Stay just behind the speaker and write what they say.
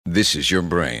This is your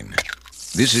brain.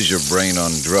 This is your brain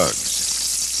on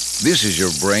drugs. This is your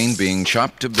brain being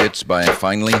chopped to bits by a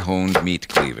finely honed meat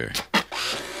cleaver.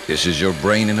 This is your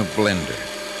brain in a blender.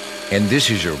 And this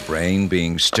is your brain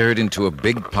being stirred into a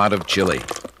big pot of chili.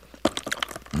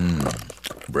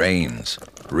 Brains.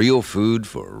 Real food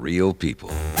for real people.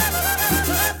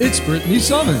 It's Brittany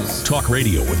Summers. Talk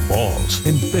radio with balls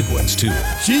and big ones, too.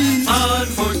 She's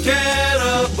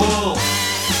unforgettable.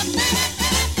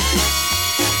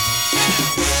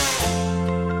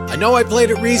 I know I played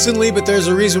it recently, but there's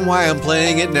a reason why I'm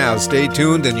playing it now. Stay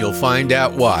tuned and you'll find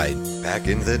out why. Back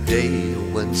in the day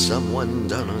when someone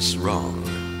done us wrong,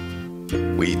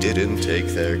 we didn't take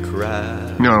their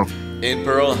crap. No. In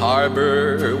Pearl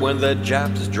Harbor, when the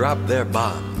Japs dropped their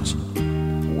bombs,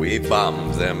 we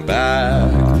bombed them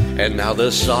back. And now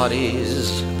the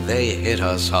Saudis, they hit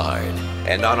us hard.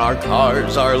 And on our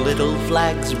cars, our little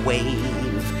flags wave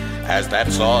as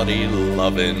that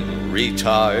Saudi-loving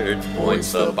retard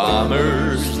points the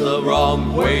bombers the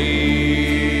wrong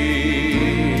way.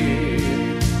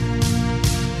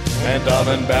 And I'm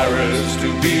embarrassed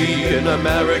to be an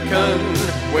American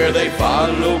where they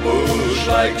follow Bush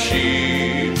like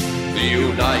sheep. The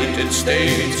United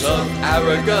States of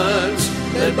arrogance,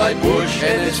 led by Bush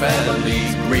and his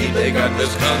family's greed. They got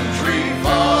this country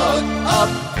fucked up,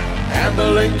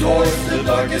 handling towards the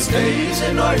darkest days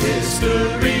in our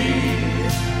history.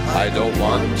 I don't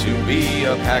want to be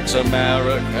a Pax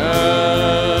American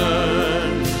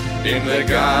in the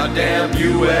goddamn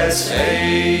USA.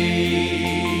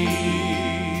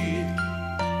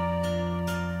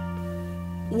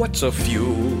 What's a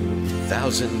few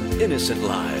thousand innocent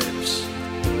lives?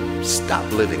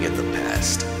 Stop living in the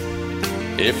past.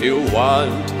 If you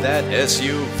want that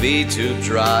SUV to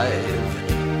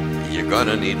drive, you're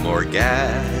gonna need more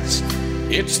gas.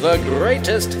 It's the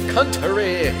greatest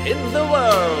country in the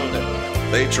world,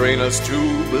 they train us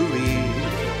to believe.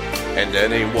 And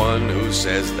anyone who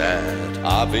says that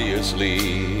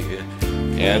obviously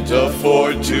can't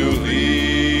afford to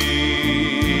leave.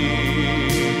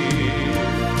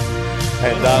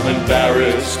 And I'm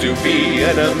embarrassed to be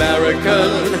an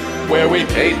American where we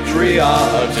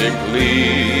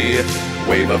patriotically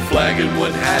wave a flag in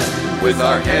one hand with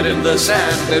our head in the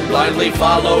sand and blindly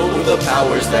follow the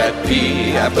powers that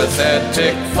be.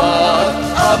 Apathetic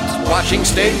fuck-ups watching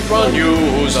state-run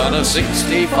news on a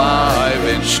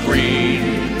 65-inch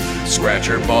screen. Scratch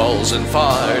your balls and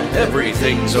fart,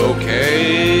 everything's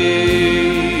okay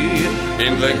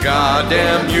in the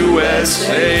goddamn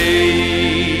USA.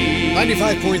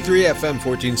 95.3 FM,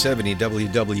 1470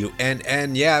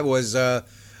 WWNN. Yeah, it was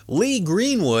Lee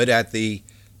Greenwood at the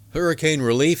Hurricane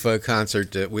Relief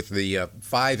concert with the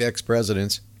 5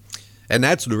 ex-presidents. And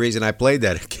that's the reason I played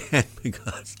that again,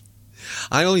 because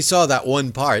I only saw that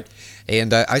one part,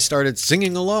 and I started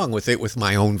singing along with it with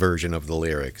my own version of the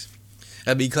lyrics.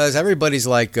 Because everybody's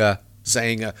like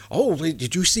saying, oh,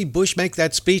 did you see Bush make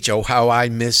that speech? Oh, how I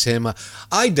miss him.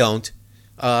 I don't,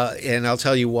 and I'll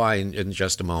tell you why in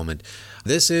just a moment.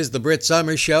 This is the Brit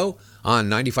Summer Show on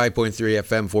 95.3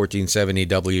 FM, 1470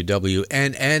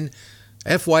 WWNN.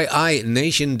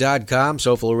 FYINation.com,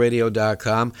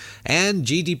 SoFulRadio.com, and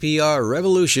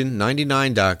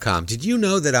GDPRRevolution99.com. Did you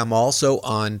know that I'm also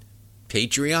on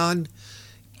Patreon?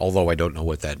 Although I don't know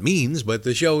what that means, but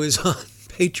the show is on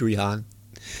Patreon.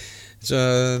 It's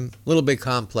a little bit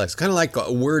complex, kind of like a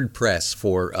WordPress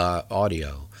for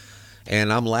audio.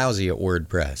 And I'm lousy at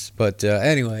WordPress. But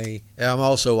anyway, I'm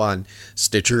also on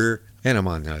Stitcher, and I'm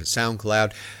on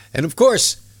SoundCloud, and of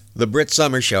course,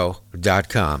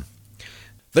 thebritsummershow.com.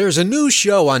 There's a new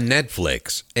show on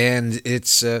Netflix, and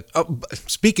it's,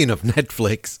 speaking of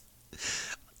Netflix,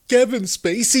 Kevin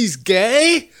Spacey's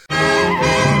gay?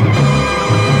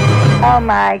 Oh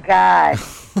my God.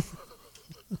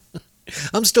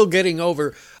 I'm still getting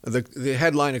over the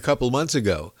headline a couple months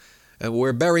ago,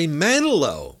 where Barry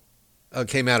Manilow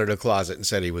came out of the closet and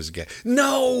said he was gay.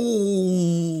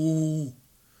 No!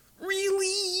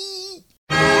 Really?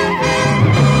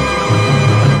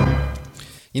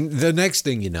 The next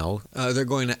thing you know, they're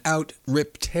going to out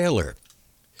Rip Taylor.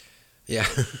 Yeah,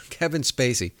 Kevin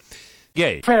Spacey.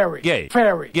 Gay. Fairy. Gay.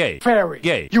 Fairy. Gay. Fairy.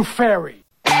 Gay. You fairy.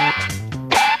 I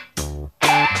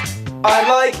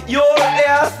like your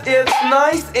ass, it's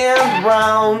nice and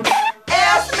round.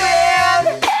 Ass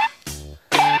man!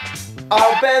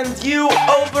 I'll bend you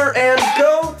over and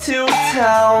go to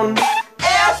town.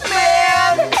 Ass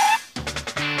man!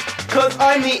 'Cause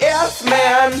I'm the ass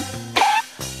man.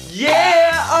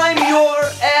 Yeah, I'm your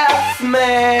ass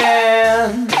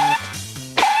man.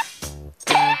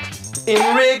 In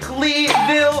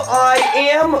Wrigleyville, I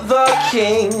am the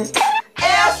king.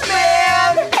 Ass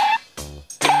man!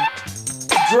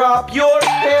 drop your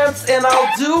pants and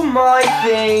I'll do my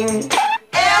thing.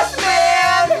 Ass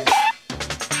Man!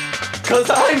 'Cause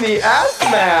I'm the ass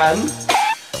man.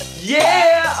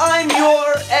 Yeah, I'm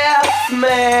your ass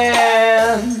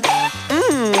man.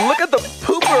 Look at the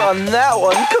pooper on that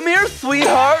one. Come here,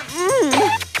 sweetheart.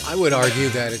 I would argue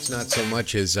that it's not so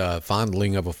much as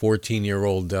fondling of a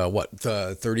 14-year-old,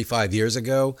 35 years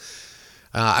ago.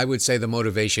 I would say the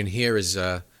motivation here is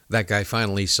that guy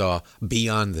finally saw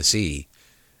Beyond the Sea.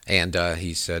 And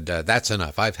he said, that's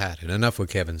enough. I've had it. Enough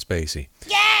with Kevin Spacey.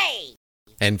 Yay!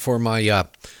 And for my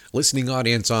listening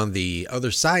audience on the other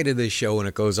side of this show, when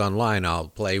it goes online, I'll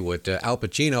play what Al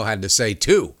Pacino had to say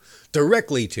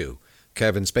directly to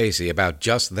Kevin Spacey about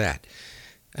just that.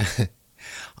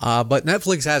 But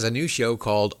Netflix has a new show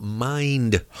called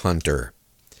Mind Hunter.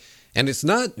 And it's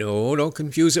not, don't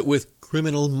confuse it with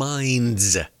Criminal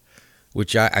Minds,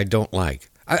 which I don't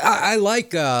like. I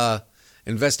like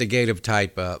investigative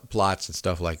type plots and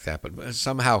stuff like that, but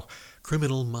somehow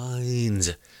Criminal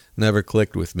Minds never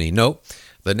clicked with me. No,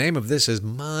 the name of this is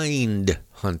Mind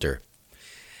Hunter.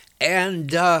 And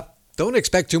don't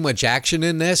expect too much action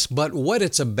in this, but what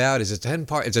it's about is it's a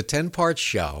 10-part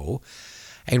show.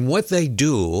 And what they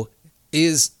do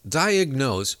is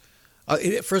diagnose,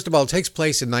 first of all, it takes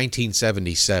place in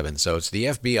 1977. So it's the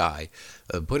FBI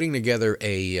putting together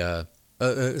a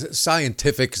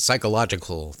scientific,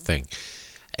 psychological thing.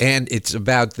 And it's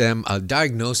about them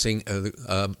diagnosing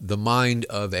the mind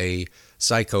of a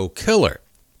psycho killer.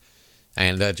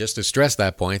 And just to stress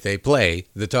that point, they play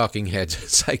the Talking Heads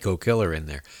psycho killer in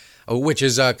there, which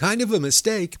is kind of a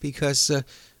mistake because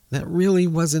that really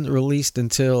wasn't released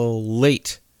until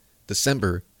late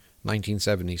December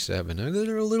 1977.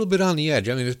 They're a little bit on the edge.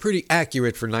 I mean, it's pretty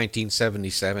accurate for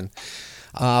 1977.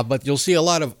 But you'll see a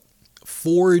lot of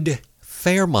Ford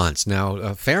Fairmonts.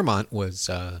 Now, Fairmont was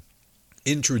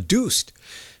introduced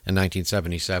in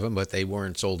 1977, but they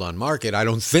weren't sold on market, I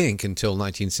don't think, until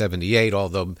 1978,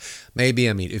 although maybe,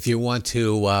 if you want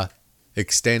to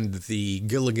extend the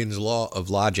Gilligan's Law of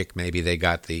Logic, maybe they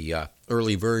got the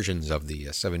early versions of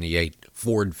the 78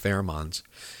 Ford Fairmonts,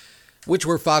 which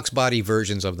were Fox body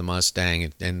versions of the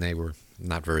Mustang, and they were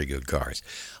not very good cars.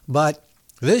 But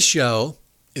this show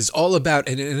is all about,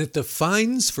 and it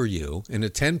defines for you in a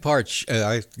 10-part,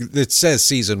 it says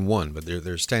season 1, but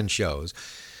there's 10 shows.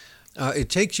 It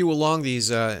takes you along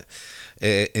these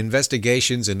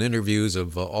investigations and interviews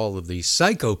of all of these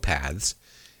psychopaths.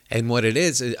 And what it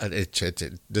is,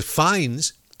 it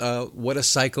defines what a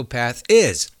psychopath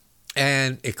is.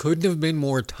 And it couldn't have been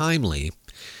more timely,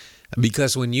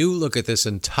 because when you look at this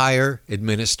entire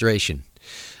administration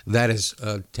that is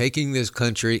taking this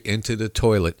country into the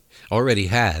toilet, already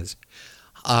has,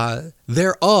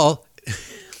 they're all,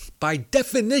 by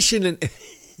definition,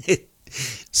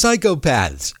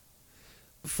 psychopaths.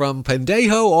 From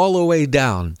pendejo all the way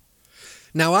down.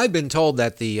 Now, I've been told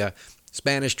that the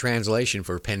Spanish translation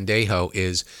for pendejo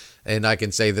is, and I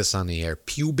can say this on the air,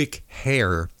 pubic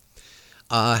hair.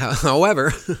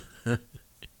 However,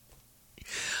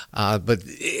 but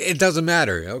it doesn't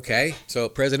matter, okay? So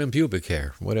President Pubic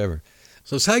Hair, whatever.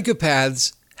 So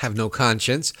psychopaths have no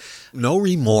conscience, no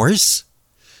remorse,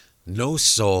 no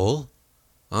soul.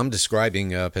 I'm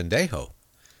describing pendejo.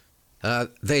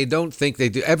 They don't think they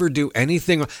ever do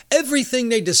anything. Everything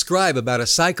they describe about a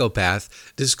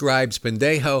psychopath describes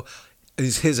pendejo,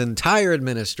 his entire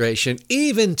administration,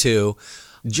 even to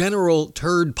General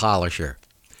Turd Polisher,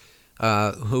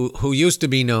 who used to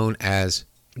be known as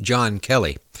John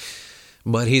Kelly.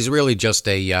 But he's really just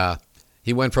he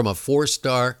went from a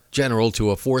 4-star general to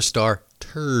a 4-star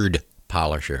turd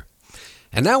polisher.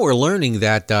 And now we're learning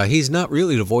that he's not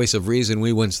really the voice of reason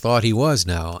we once thought he was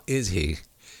now, is he?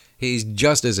 He's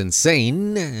just as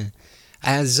insane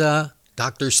as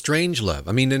Dr. Strangelove.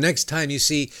 The next time you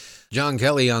see John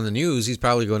Kelly on the news, he's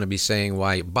probably going to be saying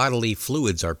why bodily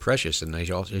fluids are precious and they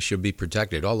should be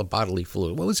protected. All the bodily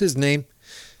fluid. What was his name?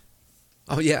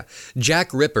 Oh, yeah.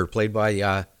 Jack Ripper, played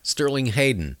by Sterling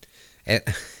Hayden. And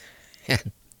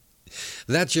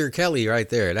that's your Kelly right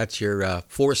there. That's your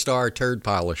 4-star turd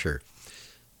polisher.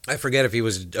 I forget if he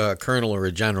was a colonel or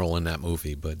a general in that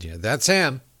movie, but yeah, that's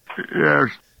him.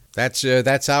 Yes.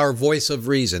 That's our voice of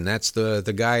reason. That's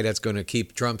the guy that's going to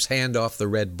keep Trump's hand off the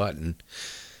red button.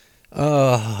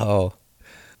 Oh.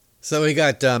 So we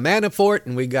got Manafort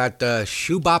and we got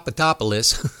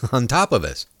ShooBopadapolous on top of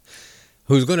us,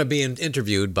 who's going to be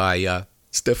interviewed by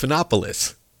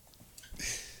Stephanopoulos.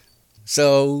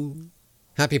 So,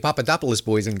 happy Papadopoulos,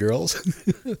 boys and girls.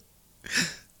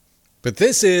 But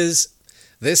this is,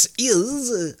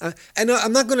 and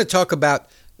I'm not going to talk about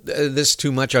this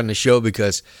too much on the show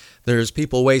because There's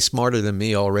people way smarter than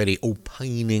me already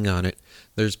opining on it.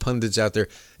 There's pundits out there.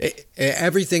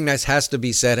 Everything that has to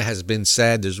be said has been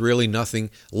said. There's really nothing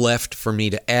left for me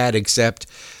to add except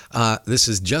this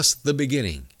is just the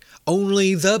beginning.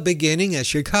 Only the beginning, as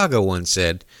Chicago once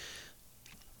said.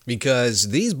 Because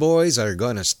these boys are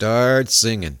going to start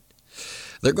singing.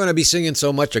 They're going to be singing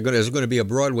so much, there's going to be a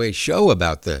Broadway show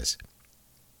about this.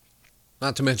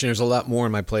 Not to mention there's a lot more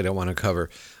on my plate I want to cover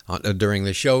during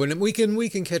the show, and we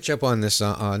can catch up on this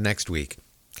next week.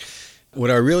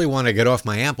 What I really want to get off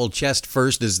my ample chest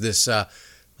first is this.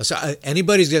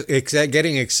 Anybody's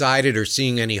getting excited or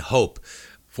seeing any hope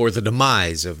for the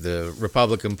demise of the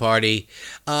Republican Party,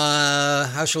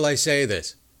 how shall I say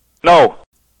this? No.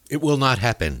 It will not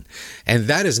happen. And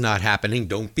that is not happening.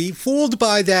 Don't be fooled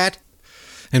by that.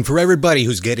 And for everybody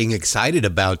who's getting excited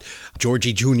about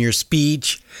Georgie Jr.'s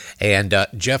speech and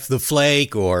Jeff the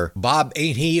Flake or Bob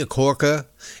Ain't He a Corker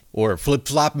or Flip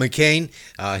Flop McCain,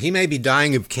 he may be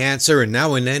dying of cancer and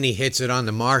now and then he hits it on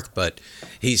the mark, but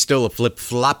he's still a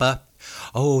flip-flopper.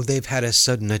 Oh, they've had a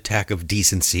sudden attack of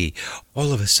decency.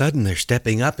 All of a sudden they're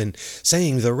stepping up and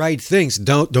saying the right things.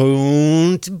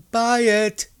 Don't buy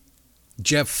it.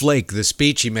 Jeff Flake, the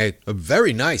speech he made, a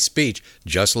very nice speech,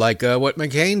 just like what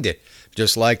McCain did.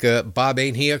 Just like Bob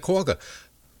Ain't He a Corker.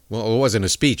 Well, it wasn't a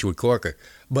speech with Corker.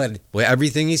 But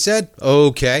everything he said,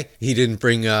 okay. He didn't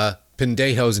bring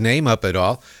Pendejo's name up at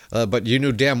all. But you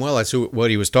knew damn well that's what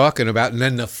he was talking about. And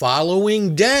then the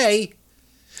following day,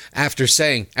 after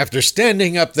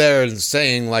standing up there and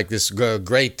saying like this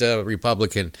great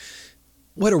Republican,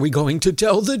 what are we going to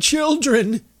tell the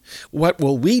children? What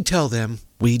will we tell them?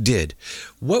 We did.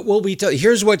 What will we tell?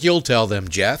 Here's what you'll tell them,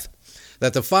 Jeff.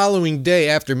 That the following day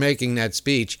after making that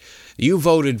speech, you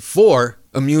voted for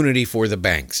immunity for the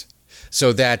banks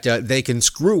so that they can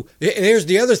screw. Here's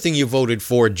the other thing you voted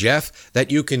for, Jeff, that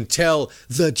you can tell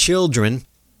the children,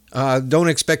 don't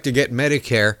expect to get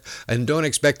Medicare and don't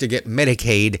expect to get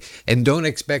Medicaid and don't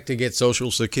expect to get Social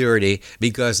Security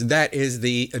because that is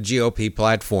the GOP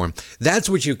platform. That's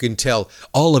what you can tell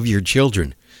all of your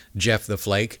children, Jeff the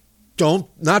Flake.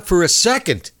 Not for a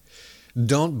second,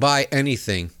 don't buy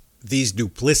anything these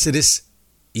duplicitous,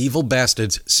 evil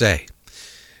bastards say.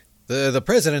 The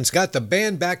president's got the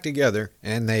band back together,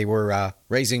 and they were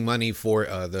raising money for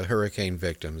the hurricane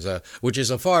victims, which is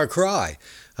a far cry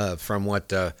from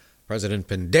what President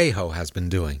Pendejo has been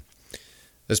doing,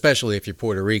 especially if you're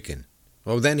Puerto Rican.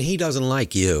 Well, then he doesn't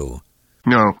like you.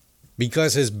 No.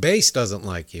 Because his base doesn't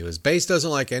like you. His base doesn't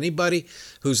like anybody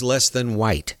who's less than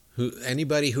white,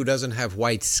 anybody who doesn't have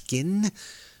white skin.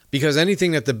 Because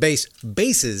anything that the base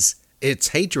bases its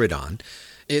hatred on,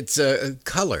 it's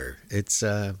color. It's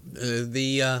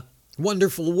the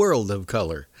wonderful world of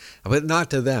color. But not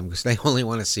to them, because they only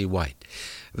want to see white.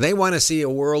 They want to see a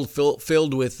world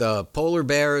filled with polar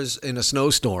bears in a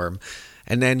snowstorm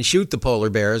and then shoot the polar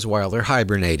bears while they're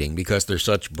hibernating because they're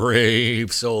such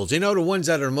brave souls. You know, the ones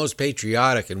that are most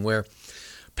patriotic and wear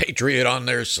patriot on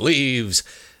their sleeves,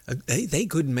 they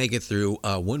couldn't make it through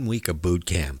 1 week of boot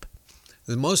camp.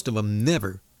 Most of them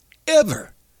never,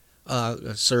 ever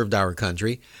served our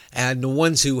country. And the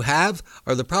ones who have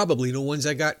are probably the ones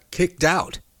that got kicked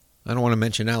out. I don't want to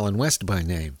mention Alan West by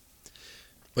name.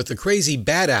 But the crazy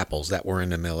bad apples that were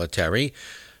in the military,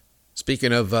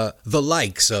 speaking of the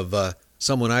likes of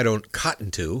someone I don't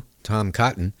cotton to, Tom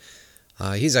Cotton,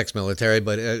 he's ex-military,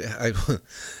 but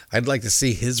I'd like to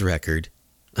see his record.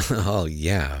 Oh,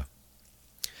 yeah.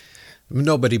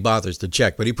 Nobody bothers to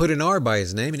check, but he put an R by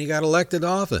his name and he got elected to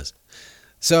office.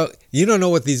 So you don't know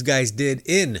what these guys did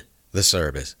in the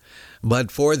service. But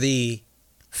for the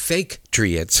fake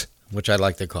triots, which I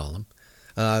like to call them,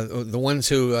 the ones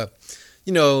who,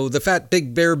 the fat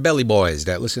big bear belly boys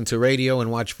that listen to radio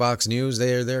and watch Fox News,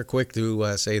 they're quick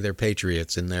to say they're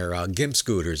patriots in their gimp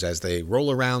scooters as they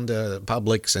roll around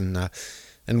Publix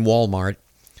and Walmart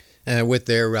with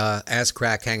their ass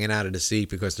crack hanging out of the seat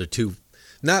because they're too.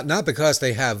 Not because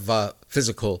they have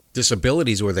physical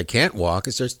disabilities where they can't walk.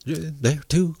 It's just they're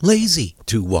too lazy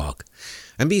to walk.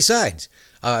 And besides,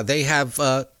 they have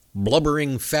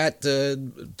blubbering fat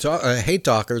hate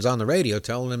talkers on the radio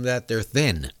telling them that they're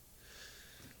thin.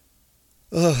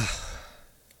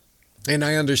 And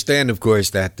I understand, of course,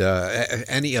 that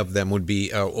any of them would be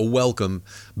a welcome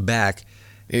back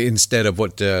instead of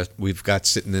what we've got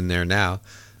sitting in there now,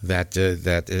 that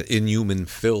inhuman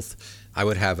filth. I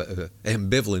would have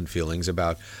ambivalent feelings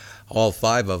about all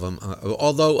five of them.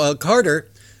 Although Carter,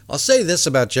 I'll say this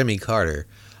about Jimmy Carter,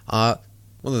 one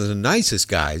of the nicest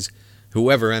guys who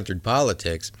ever entered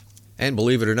politics, and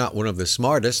believe it or not, one of the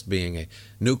smartest, being a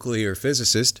nuclear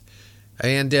physicist.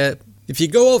 And, if you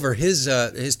go over his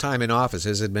time in office,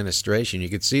 his administration, you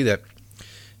could see that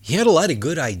he had a lot of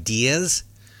good ideas,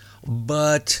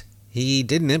 but he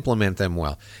didn't implement them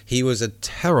well. He was a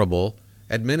terrible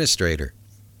administrator.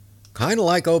 Kind of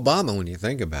like Obama when you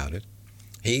think about it.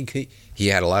 He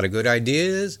had a lot of good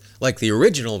ideas, like the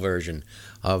original version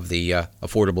of the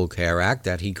Affordable Care Act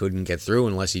that he couldn't get through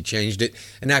unless he changed it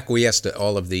and acquiesced to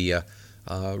all of the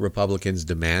Republicans'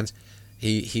 demands.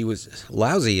 He was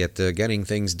lousy at getting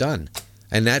things done.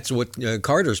 And that's what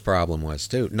Carter's problem was,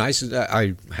 too.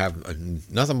 I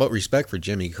have nothing but respect for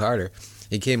Jimmy Carter.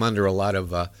 He came under a lot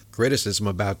of criticism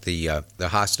about the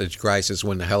hostage crisis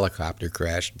when the helicopter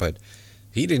crashed, but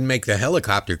he didn't make the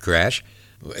helicopter crash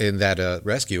in that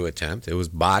rescue attempt. It was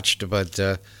botched, but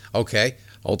okay.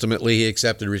 Ultimately, he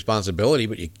accepted responsibility,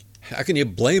 but how can you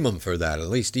blame him for that? At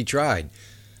least he tried.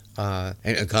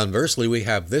 And conversely, we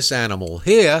have this animal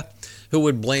here who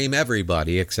would blame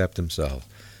everybody except himself,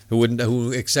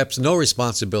 who accepts no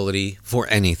responsibility for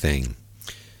anything.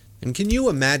 And can you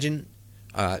imagine?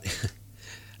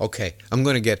 Okay, I'm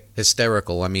going to get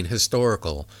historical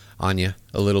on you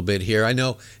a little bit here. I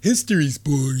know history's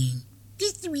boring.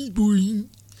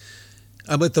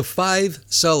 But the five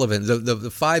Sullivan, the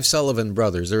five Sullivan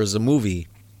brothers, there was a movie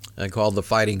called The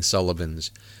Fighting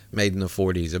Sullivans made in the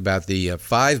 40s about the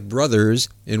five brothers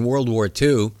in World War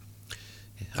II.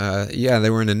 They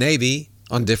were in the Navy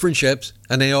on different ships,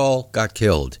 and they all got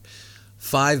killed.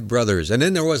 Five brothers. And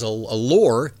then there was a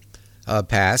law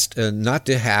passed not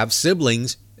to have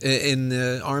siblings in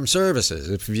the armed services.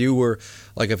 If you were,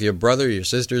 if your brother or your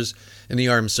sister's in the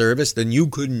armed service, then you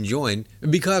couldn't join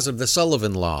because of the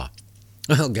Sullivan Law.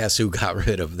 Well, guess who got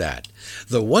rid of that?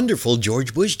 The wonderful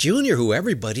George Bush Jr., who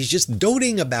everybody's just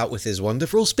doting about with his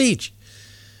wonderful speech.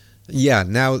 Yeah,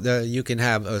 now you can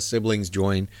have siblings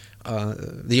join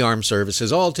the armed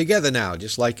services all together now,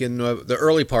 just like in the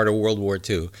early part of World War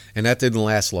II. And that didn't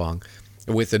last long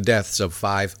with the deaths of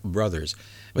five brothers.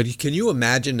 But can you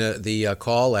imagine the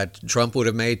call that Trump would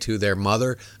have made to their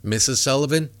mother, Mrs.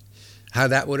 Sullivan? How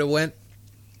that would have went?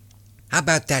 How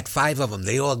about that? Five of them.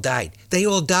 They all died.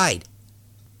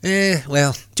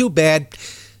 Well, too bad.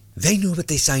 They knew what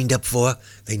they signed up for.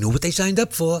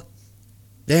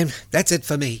 Then that's it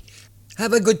for me.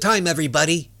 Have a good time,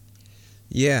 everybody.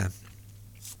 Yeah.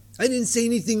 I didn't say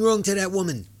anything wrong to that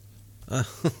woman.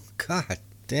 God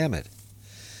damn it.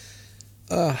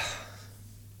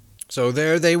 So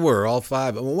there they were, all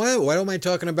five. What am I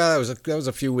talking about? That was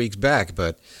a few weeks back,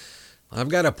 but I've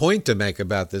got a point to make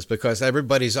about this because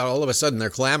everybody's all of a sudden they're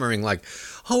clamoring like,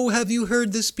 oh, have you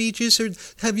heard the speeches? Or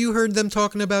have you heard them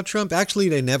talking about Trump? Actually,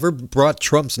 they never brought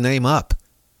Trump's name up.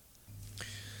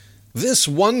 This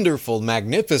wonderful,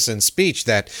 magnificent speech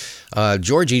that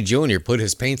Georgie Jr. put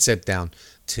his paint set down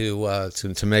to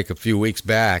make a few weeks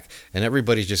back, and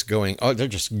everybody's just going, oh, they're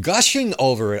just gushing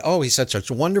over it. Oh, he said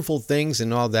such wonderful things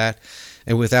and all that,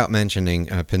 and without mentioning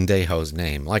Pendejo's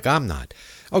name, like I'm not.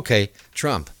 Okay,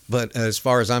 Trump, but as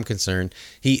far as I'm concerned,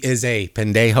 he is a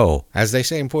pendejo, as they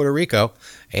say in Puerto Rico,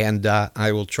 and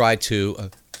I will try to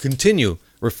continue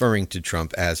referring to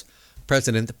Trump as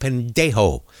President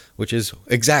Pendejo, which is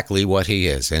exactly what he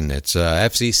is, and it's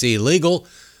FCC legal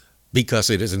because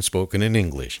it isn't spoken in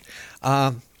English.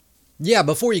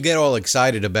 Before you get all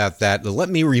excited about that, let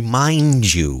me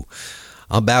remind you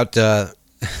about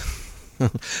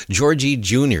Georgie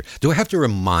Jr. Do I have to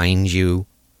remind you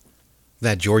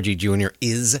that Georgie Jr.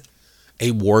 is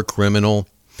a war criminal?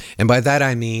 And by that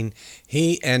I mean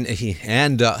he and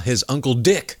his Uncle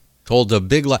Dick told a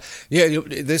big lie. Yeah,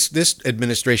 this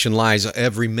administration lies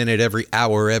every minute, every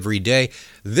hour, every day.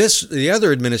 The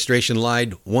other administration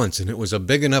lied once, and it was a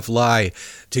big enough lie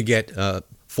to get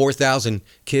 4,000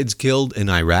 kids killed in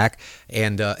Iraq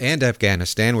and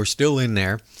Afghanistan. We're still in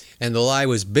there. And the lie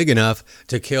was big enough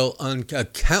to kill a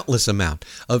countless amount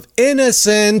of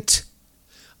innocent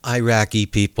Iraqi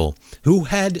people who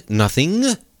had nothing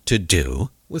to do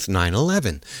with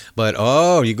 9/11. But,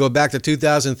 you go back to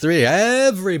 2003,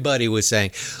 everybody was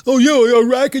saying, oh, yeah,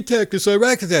 Iraq attacked us,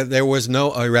 Iraq attacked. There was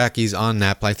no Iraqis on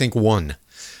that, I think one.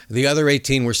 The other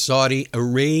 18 were Saudi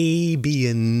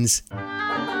Arabians,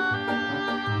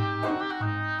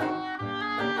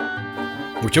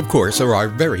 which, of course, are our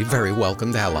very, very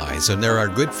welcomed allies, and they're our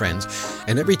good friends.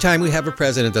 And every time we have a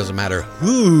president, doesn't matter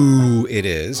who it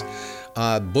is,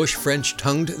 Bush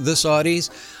French-tongued the Saudis,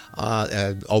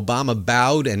 Obama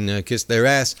bowed and kissed their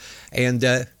ass,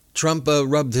 and Trump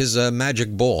rubbed his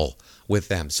magic ball with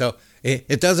them. So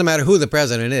it doesn't matter who the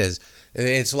president is.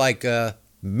 It's like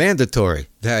mandatory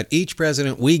that each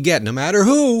president we get, no matter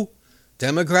who,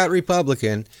 Democrat,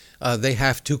 Republican, they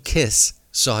have to kiss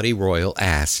Saudi royal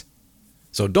ass.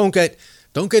 So don't get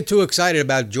Don't get too excited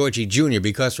about Georgie Jr.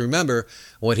 because remember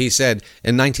what he said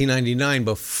in 1999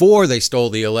 before they stole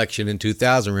the election in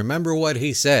 2000. Remember what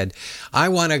he said. I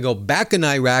want to go back in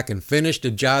Iraq and finish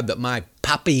the job that my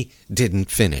papi didn't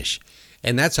finish.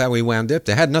 And that's how we wound up.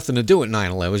 It had nothing to do with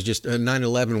 9/11. It was just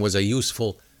 9/11 was a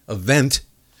useful event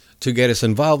to get us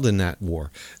involved in that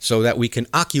war so that we can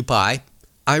occupy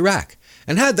Iraq.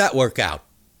 And how'd that work out?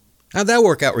 How'd that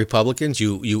work out, Republicans?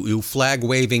 You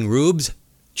flag-waving rubes?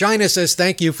 China says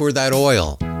thank you for that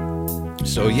oil.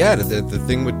 So yeah, the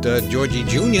thing with Georgie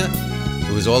Jr.,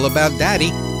 it was all about Daddy,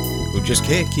 who just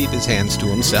can't keep his hands to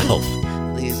himself.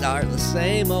 These are the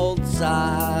same old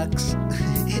socks.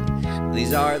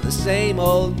 These are the same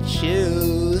old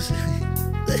shoes.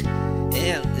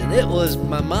 And it was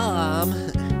my mom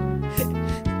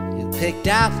who picked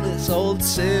out this old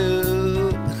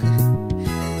suit.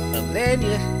 And then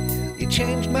you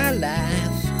changed my life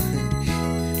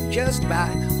just by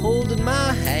holding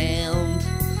my hand.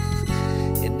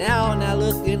 And now when I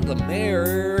look in the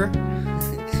mirror,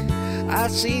 I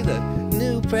see the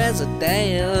new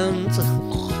president.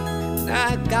 And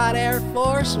I got Air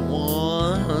Force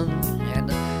One,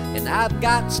 and I've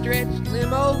got stretch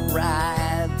limo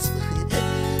rides.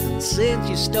 And since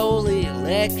you stole the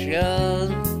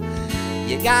election,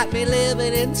 you got me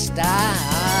living in style.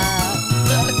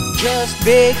 Just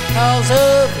because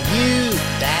of you,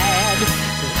 Dad.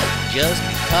 Just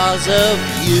because of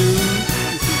you.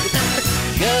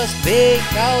 Just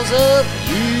because of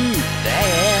you,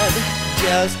 Dad.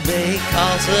 Just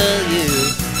because of you.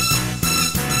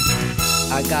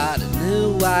 I got a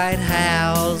new White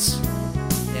House,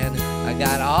 and I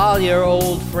got all your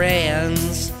old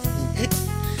friends.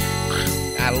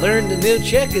 I learned a new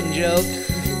chicken joke,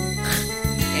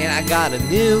 and I got a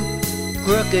new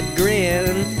crooked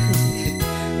grin.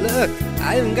 Look,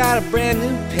 I even got a brand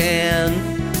new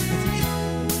pen.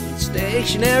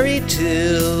 Stationery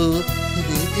too.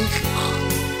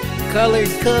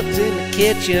 Colored cooks in the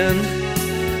kitchen,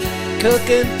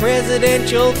 cooking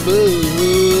presidential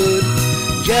food.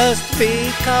 Just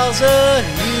because of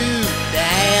you,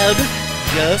 Dad.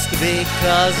 Just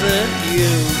because of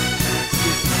you.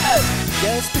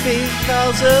 Just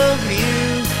because of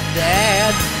you,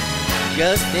 Dad.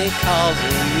 Just because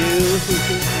of you.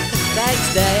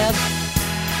 Thanks, Dad.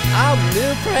 I'm the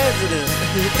new president.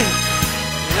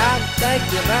 And I thank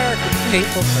the American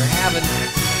people for having,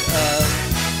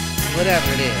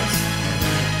 whatever it is.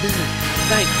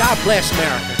 Thank God bless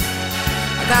America.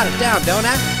 I got it down, don't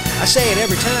I? I say it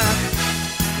every time.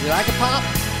 You like it, Pop?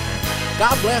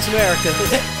 God bless America.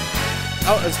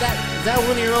 Oh, is that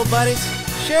one of your old buddies?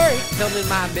 Sure, he can come in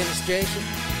my administration.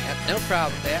 No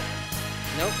problem with that.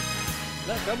 Nope.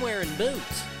 Look, I'm wearing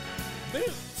boots.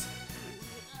 Boots.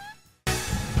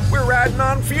 We're riding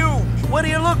on fumes. What are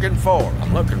you looking for?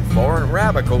 I'm looking for an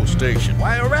Arabico station.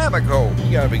 Why Arabico?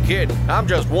 You gotta be kidding. I'm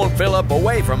just one fill up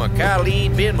away from a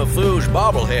Khalid bin Mahfouz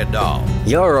bobblehead doll.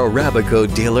 Your Arabico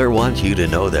dealer wants you to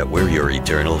know that we're your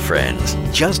eternal friends.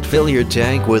 Just fill your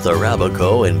tank with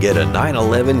Arabico and get a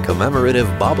 9/11 commemorative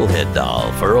bobblehead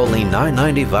doll for only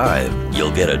 $9.95.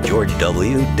 You'll get a George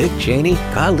W., Dick Cheney,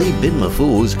 Khalid bin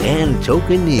Mahfouz, and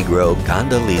token Negro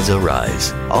Condoleezza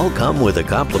Rice. All come with a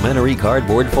complimentary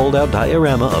cardboard fold-out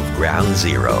diorama of Ground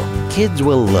Zero. Kids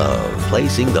will love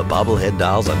placing the bobblehead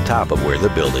dolls on top of where the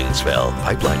buildings fell.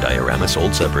 Pipeline diorama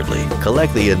sold separately.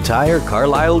 Collect the entire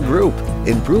Carlisle group.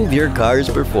 Improve your car's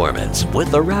performance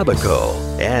with Arabico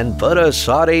and put a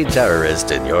Saudi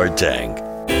terrorist in your tank.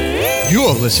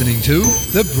 You're listening to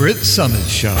The Brit Summit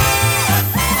Show.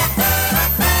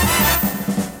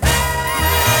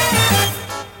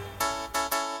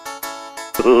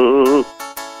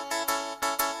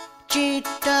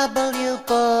 G.W.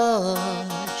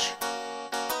 Bush,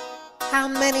 how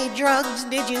many drugs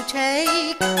did you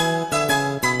take?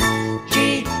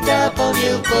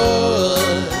 G.W.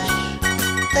 Bush,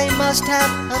 they must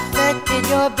have affected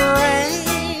your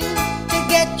brain. To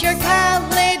get your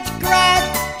college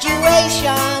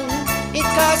graduation, it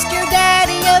cost your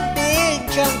daddy a big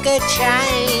chunk of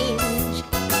change.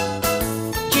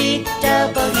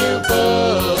 G.W.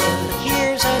 Bush,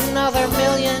 here's another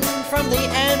million from the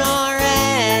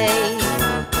NRA.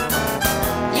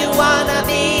 You wanna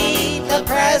be the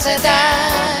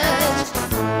president,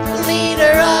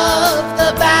 leader of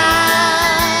the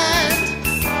band,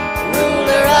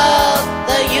 ruler of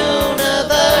the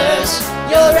universe,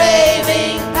 your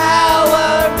raving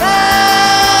power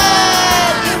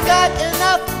mad. You've got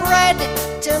enough bread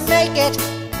to make it.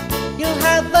 You'll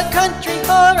have the country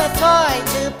for a toy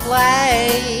to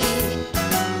play.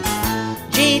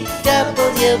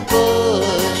 G.W.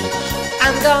 Bush,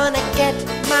 I'm gonna get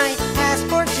my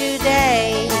passport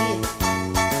today.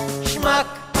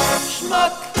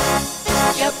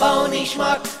 schmuck, you bony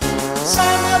schmuck.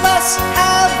 Some of us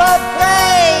have a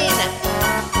brain.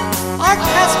 Our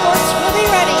passports will be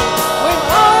ready with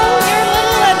all your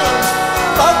little lemmings.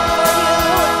 Vote for you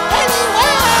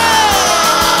anyway.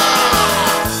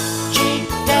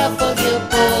 G.W.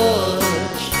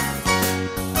 Bush,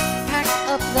 pack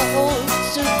up the old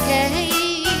suitcase.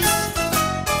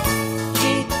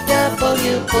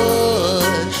 G.W.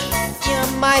 Bush, you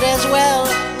might as well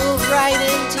move right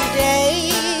in today.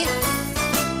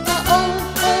 The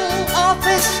Oval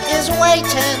Office is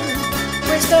waiting.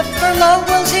 Christopher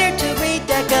Lowell's here to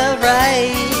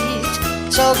redecorate.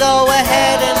 So go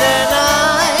ahead and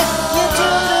deny you do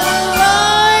the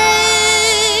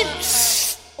right.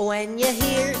 When you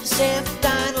hear Sam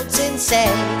Donaldson say,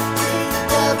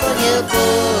 G.W.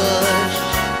 Bush,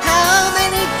 how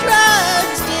many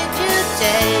drugs did you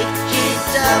take?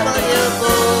 G.W.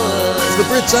 Bush. It's the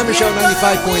Brit Summer Show,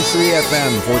 95.3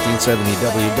 FM, 1470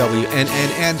 WWNN.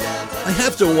 And I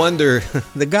have to wonder,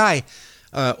 the guy,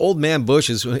 Old Man Bush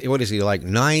is, what is he, like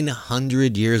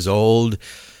 900 years old?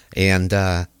 And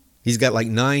he's got like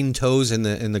 9 toes in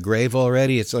the grave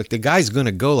already. It's like the guy's going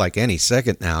to go like any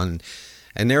second now.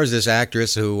 And there's this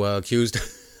actress who accused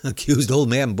Old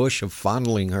Man Bush of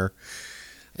fondling her.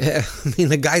 I mean,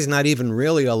 the guy's not even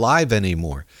really alive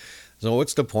anymore. So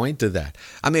what's the point to that?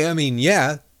 I mean,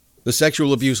 yeah, the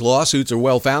sexual abuse lawsuits are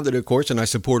well-founded, of course, and I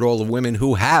support all the women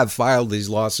who have filed these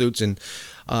lawsuits, and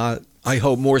I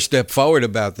hope more step forward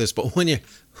about this. But when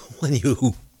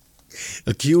you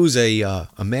accuse a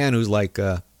man who's like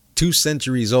 2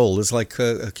 centuries old, it's like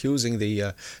accusing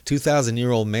the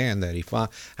 2,000-year-old man that he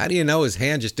found. How do you know his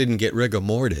hand just didn't get rigor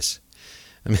mortis?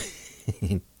 I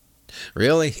mean,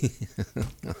 really?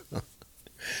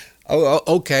 Oh,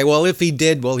 okay. Well, if he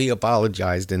did, well, he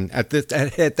apologized, and at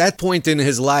that point in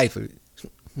his life,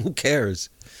 who cares?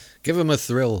 Give him a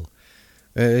thrill.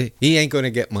 He ain't going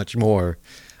to get much more.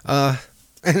 And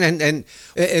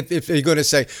if you're going to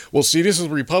say, well, see, this is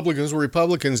what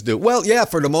Republicans do. Well, yeah,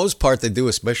 for the most part they do,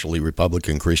 especially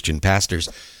Republican Christian pastors.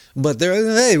 But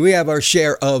hey, we have our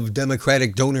share of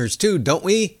Democratic donors too, don't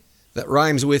we? That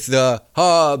rhymes with the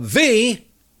V.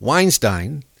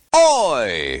 Weinstein.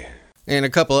 Oi! And a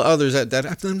couple of others that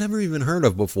I've never even heard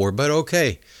of before. But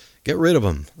okay, get rid of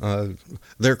them.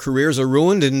 Their careers are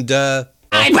ruined, and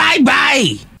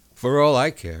bye. For all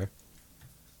I care.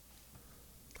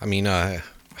 I mean, I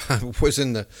was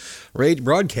in the radio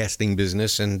broadcasting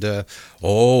business, and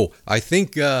I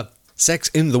think sex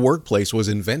in the workplace was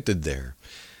invented there.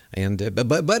 And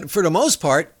but for the most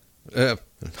part,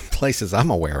 places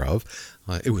I'm aware of,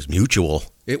 it was mutual.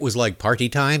 It was like party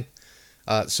time.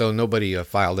 So nobody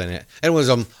filed in it. And it was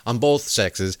on both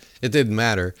sexes. It didn't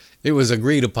matter. It was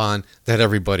agreed upon that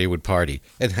everybody would party.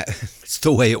 And it's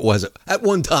the way it was at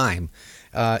one time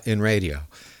in radio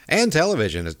and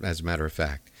television, as a matter of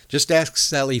fact. Just ask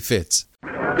Sally Fitz.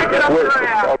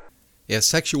 Yeah,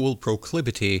 sexual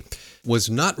proclivity was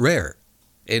not rare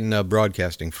in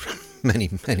broadcasting for many,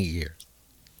 many years.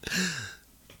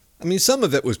 I mean, some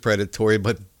of it was predatory,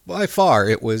 but by far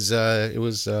it was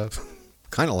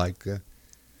kind of like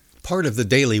part of the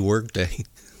daily workday.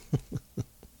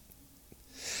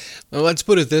 Well, let's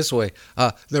put it this way.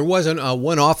 There wasn't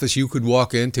one office you could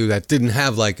walk into that didn't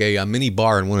have like a mini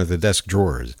bar in one of the desk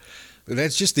drawers.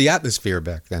 That's just the atmosphere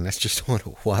back then. That's just what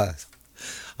it was.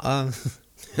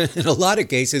 In a lot of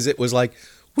cases, it was like,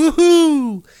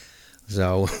 woohoo!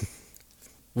 So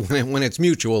when it's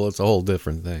mutual, it's a whole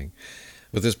different thing.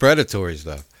 With this predatory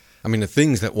stuff, I mean, the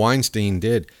things that Weinstein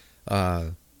did,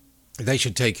 they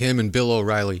should take him and Bill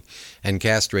O'Reilly and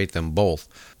castrate them both.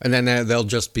 And then they'll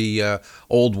just be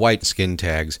old white skin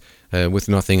tags with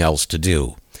nothing else to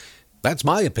do. That's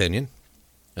my opinion.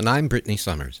 And I'm Brittany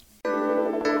Summers.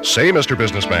 Say, Mr.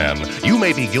 Businessman, you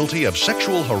may be guilty of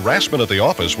sexual harassment at the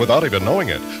office without even knowing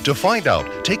it. To find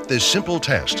out, take this simple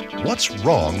test. What's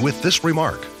wrong with this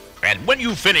remark? And when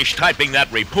you finish typing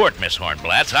that report, Miss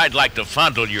Hornblatz, I'd like to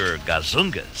fondle your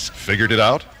gazungas. Figured it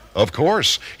out? Of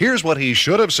course. Here's what he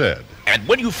should have said. And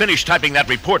when you finish typing that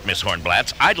report, Miss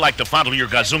Hornblatz, I'd like to fondle your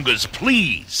gazungas,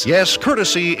 please. Yes,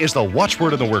 courtesy is the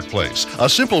watchword in the workplace. A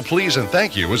simple please and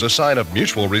thank you is a sign of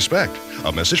mutual respect.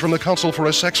 A message from the Council for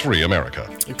a Sex-Free America.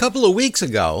 A couple of weeks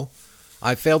ago,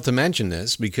 I failed to mention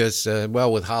this because,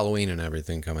 with Halloween and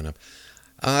everything coming up,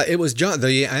 it was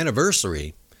the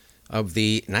anniversary of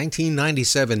the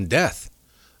 1997 death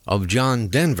of John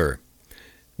Denver.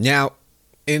 Now,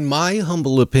 in my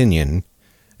humble opinion,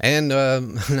 and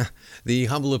the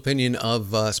humble opinion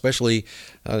of especially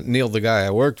Neil, the guy I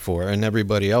worked for, and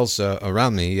everybody else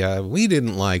around me. We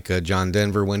didn't like John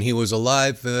Denver when he was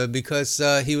alive because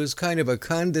he was kind of a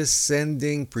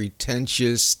condescending,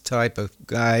 pretentious type of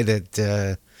guy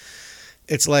that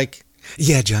it's like,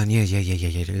 yeah, John,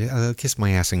 yeah, kiss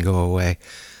my ass and go away.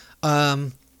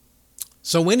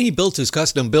 So when he built his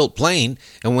custom-built plane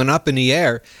and went up in the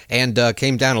air and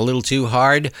came down a little too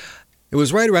hard, it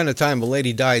was right around the time of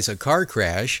Lady Di's car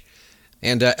crash,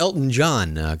 and Elton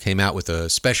John came out with a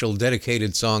special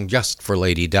dedicated song just for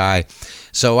Lady Di.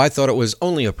 So I thought it was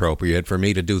only appropriate for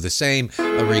me to do the same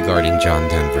regarding John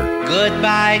Denver.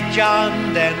 Goodbye,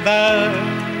 John Denver.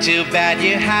 Too bad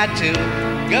you had to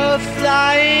go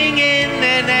flying in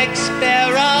an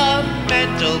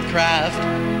experimental craft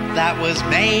that was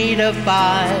made of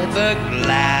fiberglass.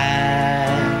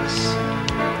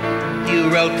 You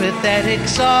wrote pathetic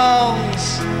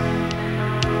songs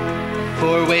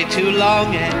for way too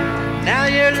long, and now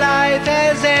your life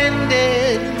has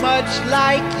ended, much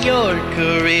like your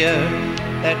career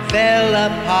that fell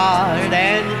apart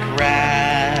and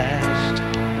crashed.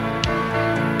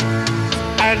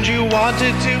 And you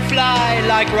wanted to fly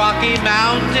like Rocky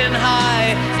Mountain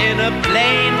high in a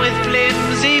plane with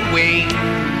flimsy wings.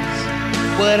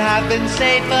 Would have been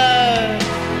safer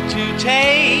to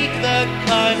take the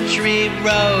country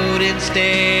road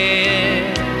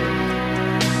instead.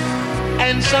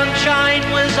 And sunshine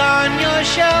was on your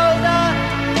shoulder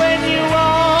when you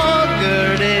walked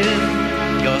in.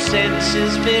 Your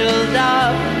senses filled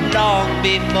up long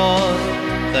before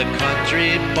the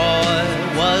country boy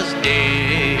was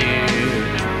dead.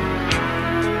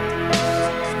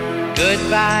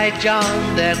 Goodbye,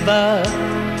 John Denver.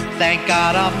 Thank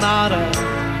God I'm not a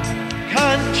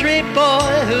country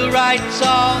boy who writes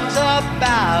songs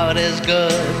about as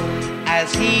good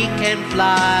as he can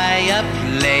fly a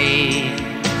plane.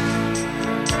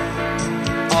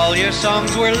 All your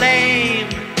songs were lame,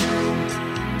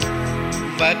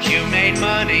 but you made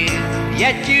money,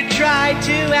 yet you tried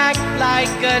to act like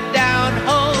a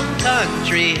down-home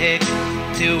country hick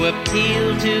to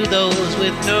appeal to those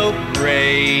with no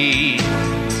brains.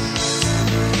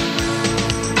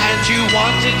 And you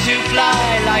wanted to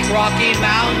fly like Rocky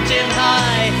Mountain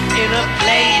high in a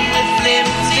plane with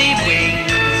flimsy wings.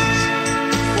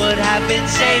 Would have been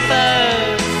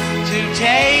safer to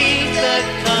take the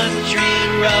country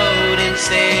road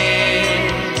instead.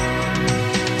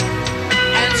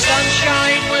 And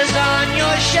sunshine was on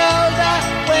your shoulder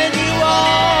when you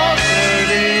altered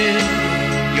in.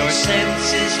 Your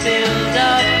senses filled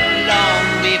up long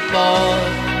before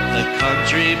the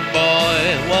country boy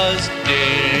was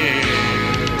dead.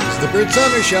 It's the Brit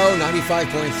Summer Show,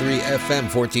 95.3 FM,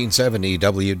 1470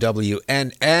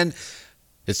 WWNN.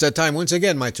 It's that time once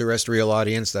again, my terrestrial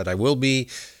audience, that I will be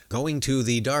going to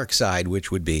the dark side, which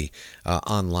would be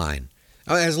online,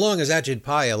 as long as Ajit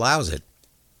Pai allows it.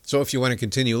 So if you want to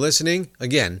continue listening,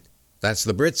 again, that's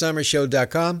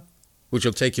thebritsummershow.com, which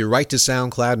will take you right to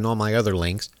SoundCloud and all my other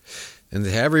links. And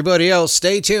to everybody else,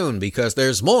 stay tuned, because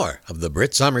there's more of the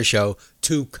Brit Summer Show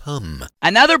to come.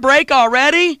 Another break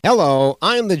already? Hello,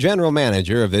 I'm the general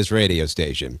manager of this radio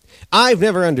station. I've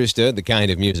never understood the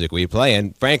kind of music we play,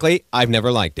 and frankly, I've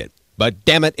never liked it. But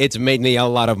damn it, it's made me a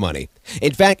lot of money.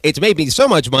 In fact, it's made me so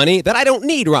much money that I don't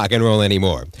need rock and roll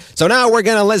anymore. So now we're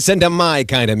gonna listen to my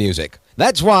kind of music.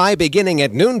 That's why, beginning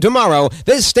at noon tomorrow,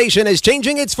 this station is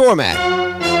changing its format.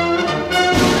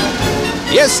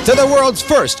 Yes, to the world's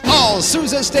first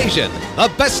all-Sousa station. The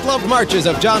best-loved marches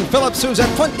of John Philip Sousa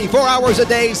 24 hours a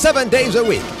day, 7 days a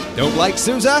week. Don't like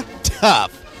Sousa?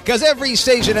 Tough. Because every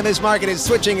station in this market is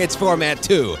switching its format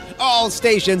too. All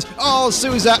stations, all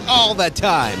Sousa, all the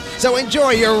time. So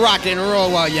enjoy your rock and roll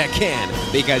while you can.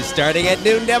 Because starting at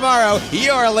noon tomorrow,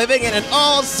 you're living in an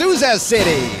all-Sousa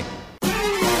city.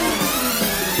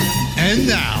 And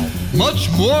now, much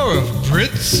more of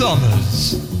Brit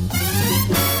Summers.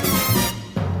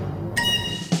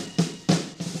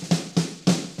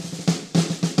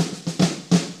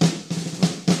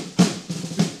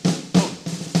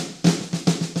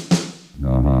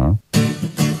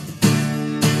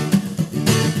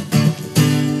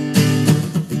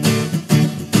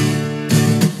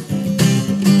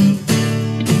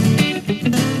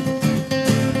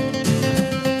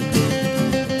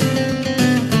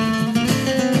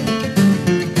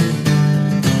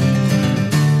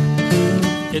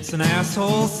 It's an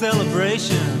asshole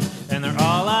celebration, and they're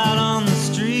all out on the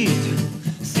street.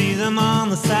 See them on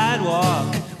the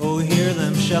sidewalk, oh, hear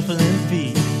them shuffling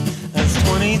feet. That's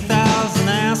 20,000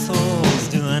 assholes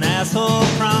doing asshole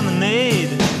promenade.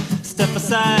 Step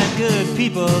aside, good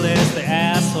people, there's the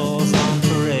assholes on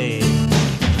parade.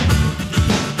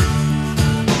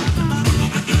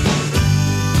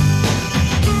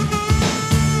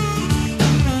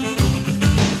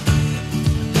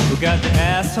 got the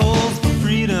assholes for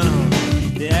freedom,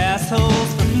 the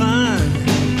assholes for fun,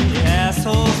 the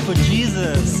assholes for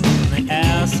Jesus, and the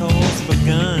assholes for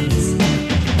guns,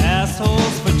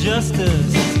 assholes for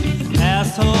justice,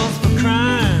 assholes for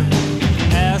crime,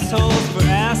 assholes for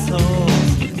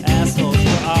assholes, assholes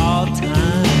for all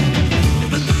time.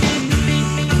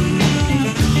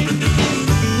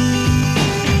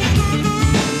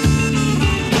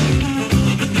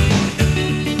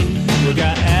 We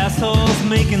got assholes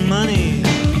making money,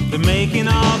 they're making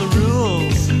all the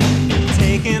rules, they're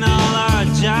taking all our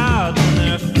jobs and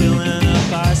they're filling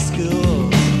up our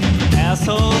schools.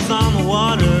 Assholes on the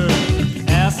water,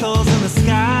 assholes in the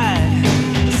sky,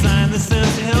 a sign that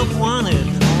says help wanted,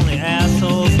 only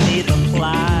assholes need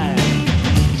apply.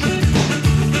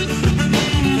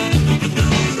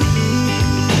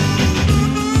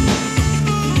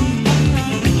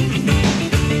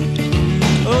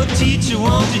 Oh teacher,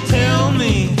 won't you tell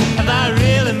me, have I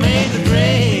really made the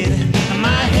grade? Am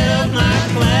I head of my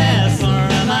class, or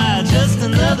am I just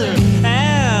another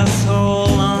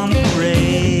asshole on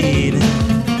parade?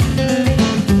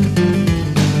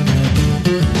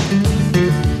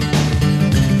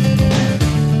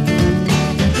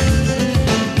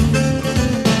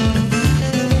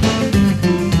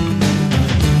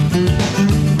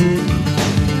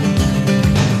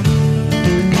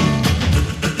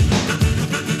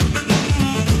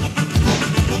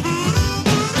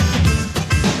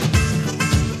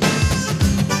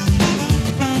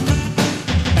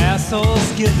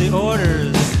 Assholes give the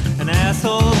orders, and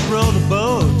assholes row the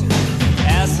boat.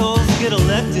 Assholes get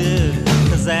elected,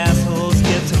 cause assholes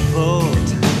get to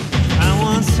vote. I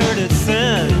once heard it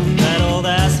said that old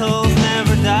assholes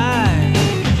never die.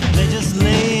 They just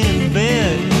lay in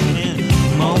bed and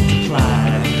multiply.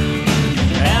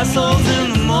 Assholes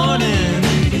in the morning,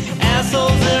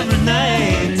 assholes every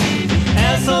night.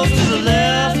 Assholes to the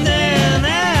left and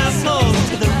assholes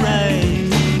to the right.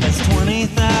 That's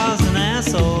 20,000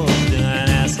 assholes.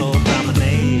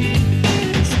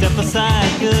 Step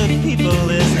aside, good people,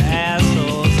 it's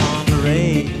assholes on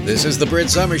parade. This is the Brit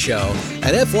Summer Show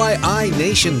at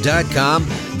FYINation.com,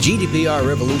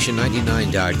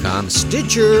 GDPRRevolution99.com,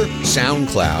 Stitcher,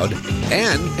 SoundCloud,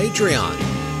 and Patreon.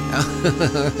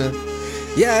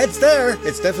 Yeah, it's there.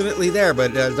 It's definitely there,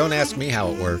 but don't ask me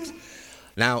how it works.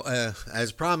 Now,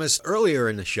 as promised earlier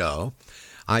in the show,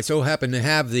 I so happen to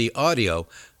have the audio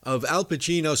of Al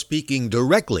Pacino speaking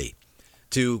directly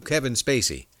to Kevin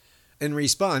Spacey in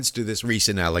response to this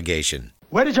recent allegation.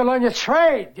 Where did you learn your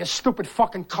trade, you stupid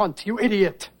fucking cunt, you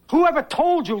idiot? Whoever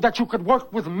told you that you could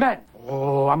work with men?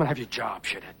 Oh, I'm gonna have your job,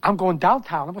 shithead. I'm going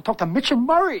downtown. I'm gonna talk to Mitch and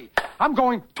Murray. I'm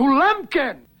going to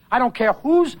Lemkin. I don't care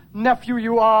whose nephew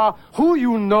you are, who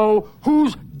you know,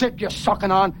 whose dick you're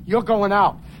sucking on. You're going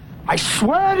out. I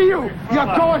swear to you,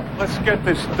 you're going... Let's get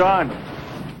this done.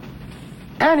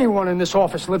 Anyone in this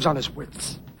office lives on his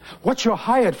wits. What you're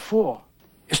hired for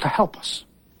is to help us.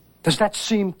 Does that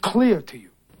seem clear to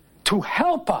you? To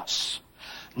help us,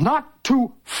 not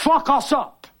to fuck us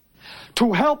up.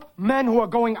 To help men who are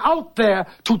going out there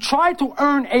to try to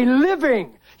earn a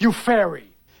living, you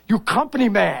fairy, you company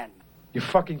man, you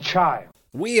fucking child.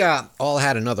 We all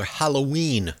had another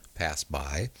Halloween pass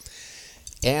by,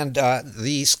 and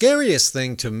the scariest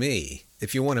thing to me,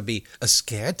 if you want to be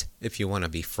scared, if you want to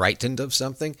be frightened of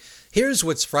something, here's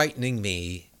what's frightening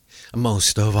me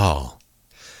most of all.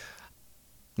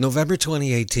 November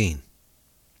 2018.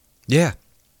 Yeah,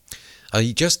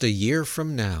 just a year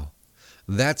from now.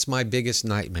 That's my biggest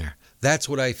nightmare. That's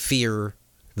what I fear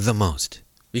the most.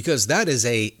 Because that is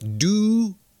a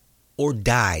do or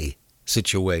die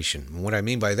situation. And what I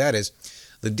mean by that is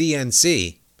the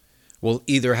DNC will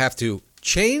either have to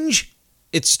change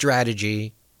its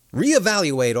strategy,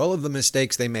 reevaluate all of the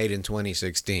mistakes they made in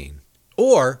 2016,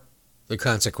 or the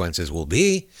consequences will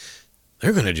be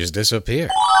they're going to just disappear.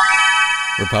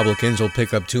 Republicans will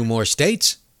pick up 2 more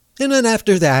states, and then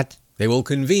after that, they will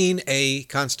convene a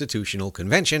constitutional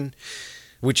convention,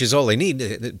 which is all they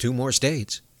need, 2 more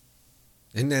states.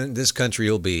 And then this country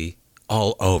will be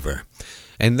all over.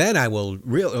 And then I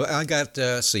got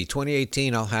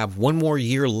 2018, I'll have 1 more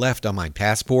year left on my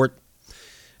passport,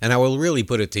 and I will really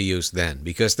put it to use then,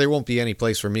 because there won't be any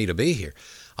place for me to be here.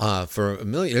 For a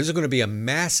million, there's going to be a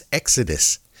mass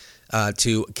exodus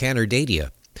to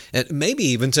Canada, and maybe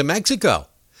even to Mexico.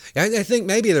 I think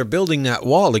maybe they're building that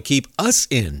wall to keep us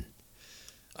in.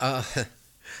 The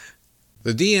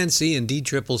DNC and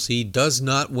DCCC does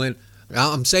not win.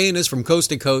 I'm saying this from coast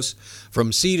to coast,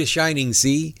 from sea to shining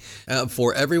sea,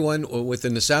 for everyone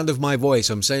within the sound of my voice.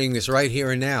 I'm saying this right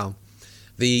here and now.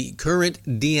 The current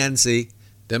DNC,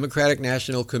 Democratic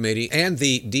National Committee, and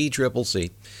the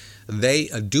DCCC, They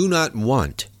do not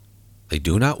want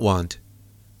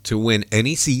to win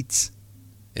any seats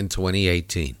in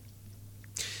 2018.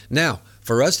 Now,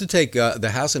 for us to take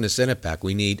the House and the Senate back,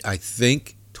 we need, I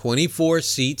think, 24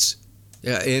 seats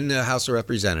in the House of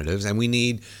Representatives, and we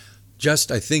need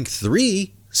just, I think,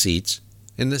 3 seats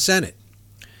in the Senate.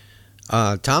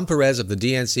 Tom Perez of the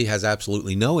DNC has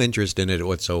absolutely no interest in it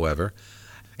whatsoever,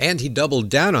 and he doubled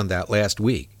down on that last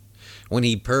week when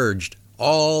he purged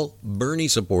all Bernie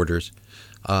supporters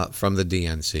from the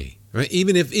DNC.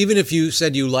 Even if you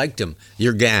said you liked him,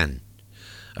 you're gone.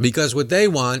 Because what they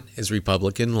want is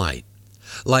Republican light,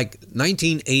 like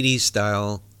 1980s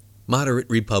style moderate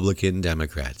Republican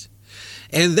Democrats.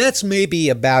 And that's maybe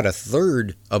about a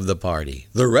third of the party.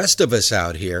 The rest of us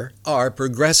out here are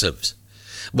progressives.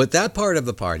 But that part of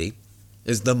the party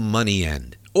is the money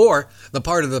end, or the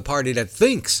part of the party that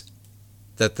thinks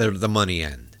that they're the money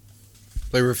end.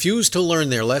 They refuse to learn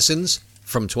their lessons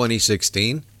from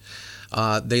 2016.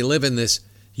 They live in this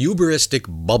hubristic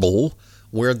bubble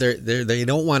where they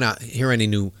don't want to hear any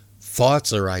new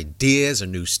thoughts or ideas or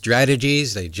new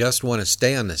strategies. They just want to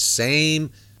stay on the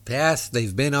same path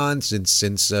they've been on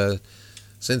since I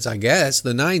guess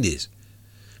the 90s.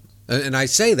 And I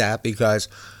say that because,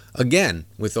 again,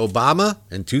 with Obama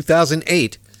in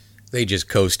 2008, they just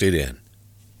coasted in.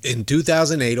 In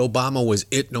 2008, Obama was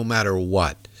it no matter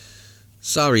what.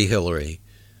 Sorry, Hillary.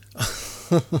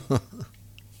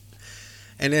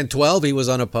 And in 12, he was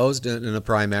unopposed in a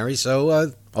primary,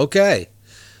 so okay.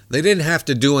 They didn't have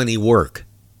to do any work,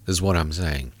 is what I'm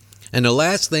saying. And the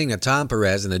last thing that Tom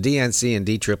Perez and the DNC and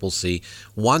DCCC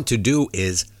want to do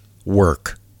is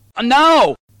work.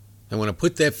 No! They want to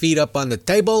put their feet up on the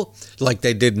table like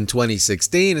they did in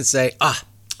 2016 and say,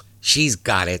 she's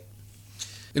got it.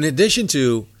 In addition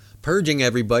to purging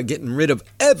everybody, getting rid of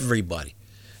everybody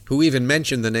who even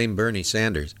mentioned the name Bernie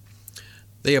Sanders,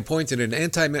 they appointed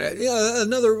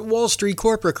another Wall Street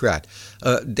corporate,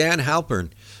 Dan Halpern,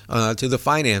 to the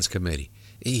Finance Committee.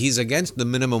 He's against the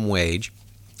minimum wage.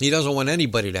 He doesn't want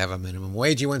anybody to have a minimum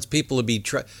wage. He wants people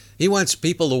to he wants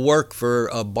people to work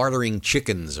for bartering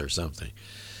chickens or something.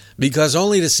 Because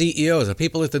only the CEOs, the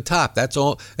people at the top, that's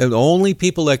all, the only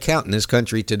people that count in this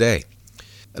country today.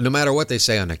 No matter what they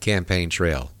say on the campaign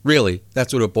trail. Really,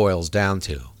 that's what it boils down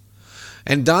to.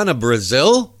 And Donna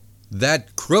Brazile,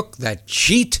 that crook, that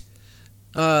cheat,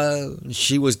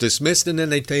 she was dismissed and then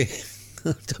they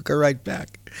took her right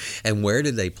back. And where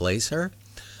did they place her?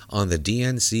 On the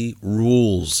DNC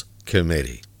Rules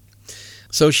Committee.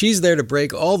 So she's there to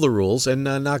break all the rules and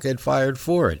not get fired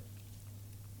for it.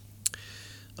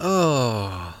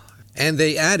 Oh, and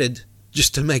they added,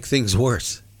 just to make things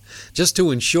worse, just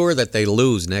to ensure that they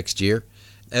lose next year,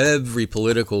 every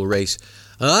political race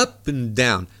up and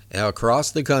down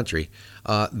across the country,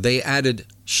 they added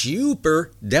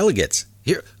super delegates.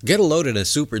 Here, get a load of the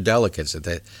super delegates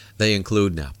that they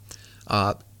include now.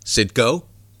 Citgo,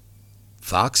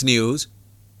 Fox News,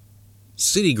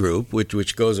 Citigroup,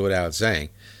 which goes without saying.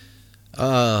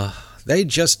 They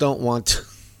just don't want to.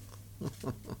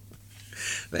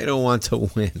 They don't want to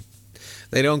win.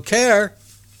 They don't care.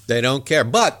 They don't care.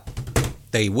 But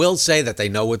they will say that they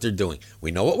know what they're doing.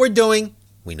 We know what we're doing.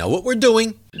 We know what we're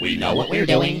doing. We know what we're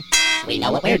doing. We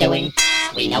know what we're doing.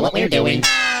 We know what we're doing.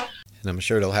 And I'm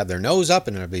sure they'll have their nose up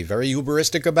and they'll be very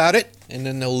hubristic about it, and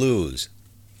then they'll lose.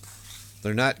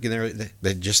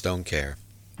 They just don't care.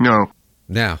 No.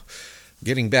 Now,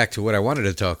 getting back to what I wanted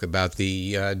to talk about,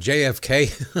 the JFK,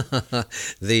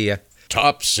 the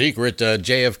top secret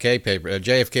JFK paper,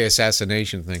 JFK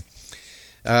assassination thing,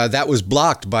 that was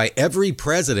blocked by every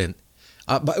president.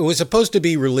 But it was supposed to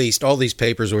be released. All these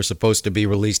papers were supposed to be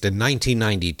released in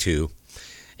 1992.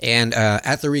 And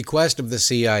at the request of the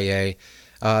CIA,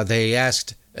 they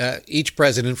asked each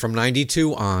president from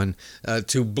 92 on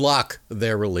to block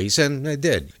their release, and they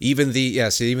did. Even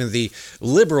the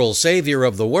liberal savior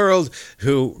of the world,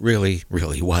 who really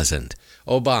wasn't,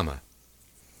 Obama.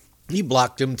 He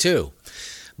blocked him too.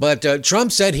 But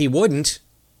Trump said he wouldn't,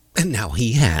 and now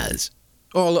he has.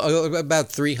 About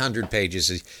 300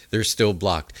 pages, they're still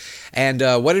blocked. And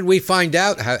what did we find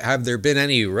out? Have there been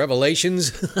any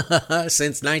revelations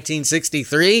since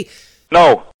 1963?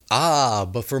 No.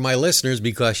 But for my listeners,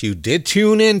 because you did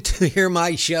tune in to hear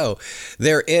my show,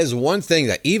 there is one thing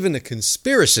that even the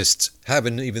conspiracists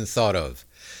haven't even thought of.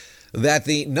 That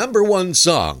the number one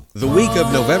song, the week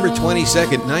of November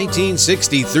 22nd,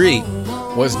 1963,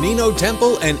 was Nino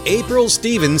Temple and April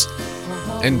Stevens.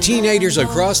 And teenagers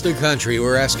across the country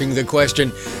were asking the question,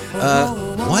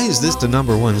 why is this the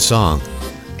number one song?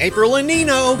 April and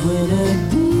Nino.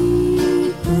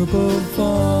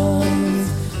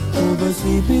 Over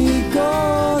sleepy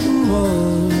garden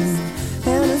walls,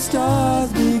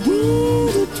 stars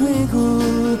begin to twinkle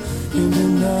in the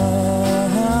night.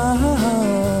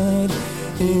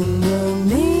 In the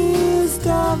midst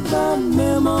of the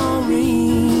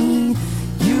memory,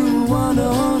 you wander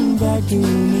on back to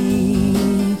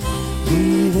me.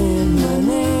 Breathe in the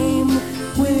name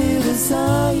with a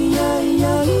sigh.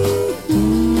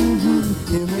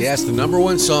 Yes, the number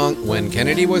one song when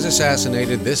Kennedy was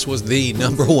assassinated. This was the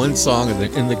number one song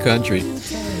in the country.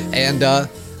 And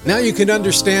now you can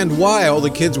understand why all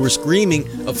the kids were screaming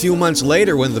a few months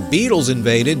later when the Beatles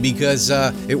invaded, because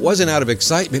it wasn't out of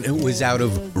excitement, it was out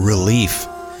of relief.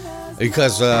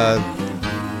 Because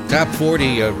top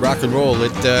 40 rock and roll,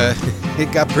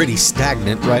 it got pretty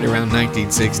stagnant right around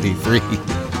 1963.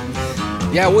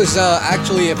 Yeah, it was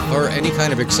actually for any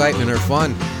kind of excitement or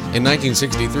fun. In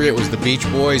 1963, it was the Beach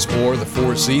Boys or the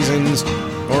Four Seasons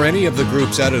or any of the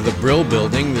groups out of the Brill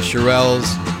Building, the Shirelles,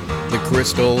 the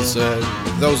Crystals,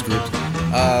 those groups,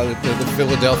 the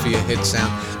Philadelphia hit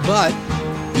sound. But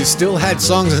you still had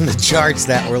songs in the charts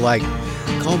that were like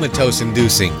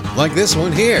comatose-inducing, like this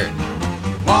one here.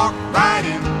 Walk right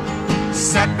in,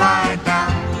 sit right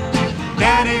down.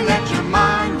 Daddy, let your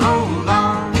mind roll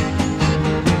on.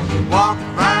 Walk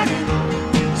right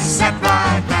in, sit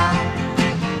right down.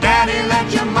 Daddy,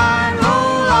 let your mind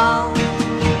roll on.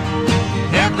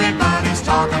 Everybody's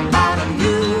talking about a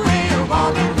new way of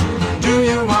walking. Do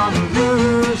you want to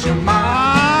lose your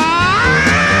mind?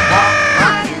 Walk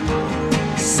right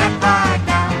in, sit right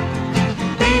down.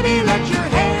 Baby, let your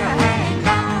hair hang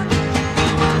down.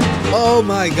 Oh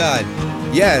my God!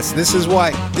 Yes, this is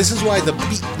why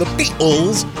the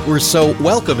Beatles were so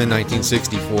welcome in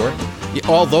 1964.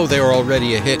 Although they were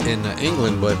already a hit in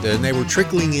England, but they were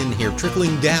trickling in here,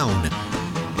 trickling down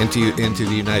into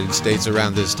the United States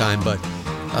around this time. But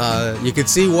you could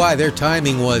see why their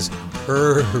timing was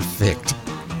perfect.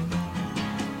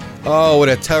 Oh, what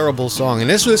a terrible song! And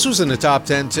this was in the top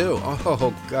 10 too.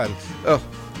 Oh God! Oh,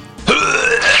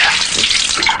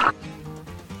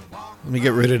 let me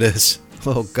get rid of this.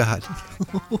 Oh God!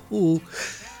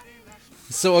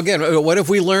 So again, what have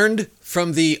we learned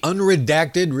from the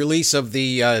unredacted release of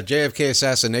the JFK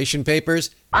assassination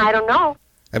papers? I don't know.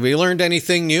 Have we learned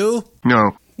anything new?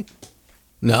 No.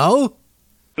 No?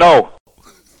 No.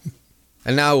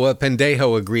 And now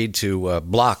Pendejo agreed to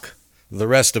block the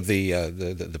rest of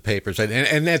the papers.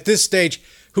 And at this stage,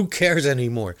 who cares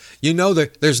anymore? You know,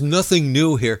 there's nothing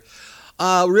new here.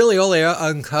 Really, all they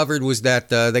uncovered was that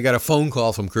they got a phone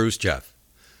call from Khrushchev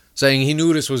saying he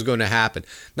knew this was going to happen.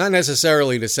 Not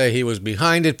necessarily to say he was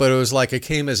behind it, but it was like it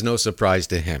came as no surprise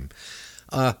to him.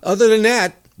 Other than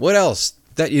that, what else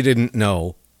that you didn't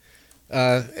know?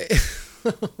 Yeah,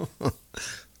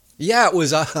 it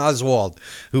was Oswald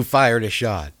who fired a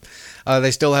shot.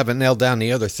 They still haven't nailed down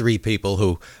the other three people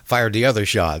who fired the other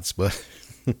shots, but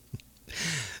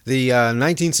the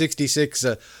 1966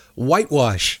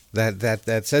 whitewash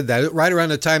that said that right around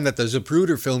the time that the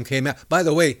Zapruder film came out. By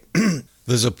the way,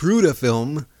 the Zapruder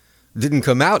film didn't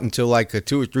come out until like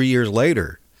 2 or 3 years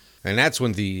later. And that's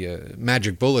when the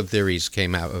magic bullet theories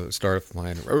came out, started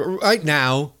flying. Right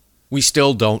now, we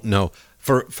still don't know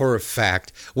for a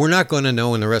fact. We're not going to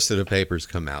know when the rest of the papers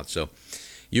come out. So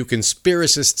you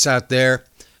conspiracists out there,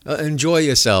 enjoy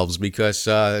yourselves because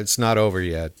it's not over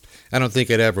yet. I don't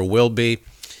think it ever will be.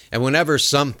 And whenever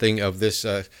something of this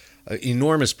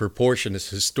enormous proportion,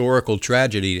 this historical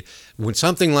tragedy, when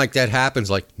something like that happens,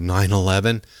 like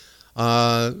 9/11,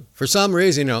 for some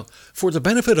reason, for the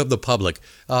benefit of the public,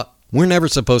 we're never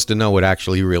supposed to know what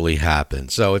actually really happened.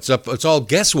 So it's all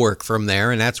guesswork from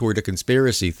there, and that's where the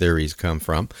conspiracy theories come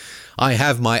from. I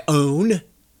have my own,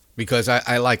 because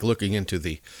I like looking into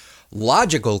the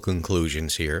logical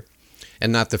conclusions here,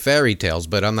 and not the fairy tales,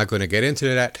 but I'm not going to get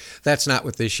into that. That's not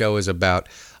what this show is about.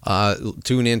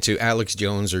 Tune into Alex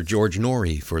Jones or George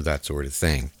Norrie for that sort of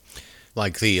thing.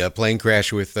 Like the plane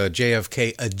crash with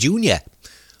JFK Jr.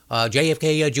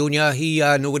 JFK Jr., he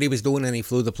knew what he was doing and he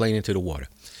flew the plane into the water.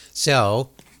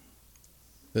 So,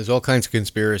 there's all kinds of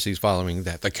conspiracies following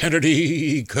that. The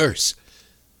Kennedy curse.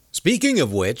 Speaking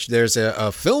of which, there's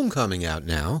a film coming out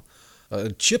now,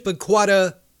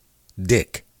 Chippequata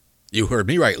Dick. You heard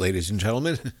me right, ladies and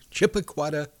gentlemen.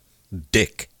 Chippequata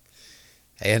Dick.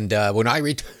 And when I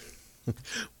returned,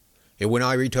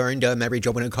 Mary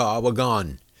Jo in a car were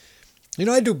gone.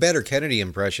 I do better Kennedy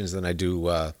impressions than I do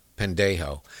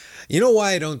Pendejo. You know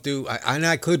why I don't do? And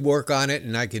I could work on it,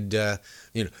 and I could,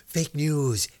 fake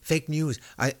news.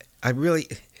 I really,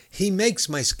 he makes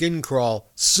my skin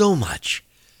crawl so much.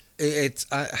 I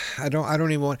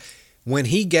don't even want. When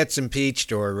he gets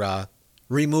impeached or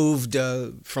removed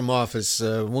from office,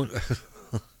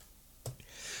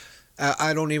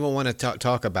 I don't even want to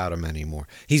talk about him anymore.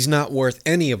 He's not worth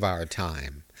any of our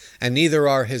time. And neither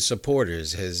are his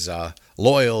supporters, his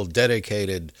loyal,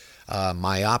 dedicated,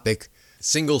 myopic,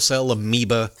 single-cell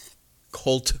amoeba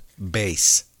cult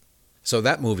base. So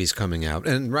that movie's coming out,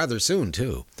 and rather soon,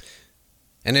 too.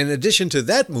 And in addition to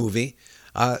that movie,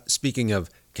 speaking of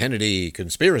Kennedy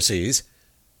conspiracies,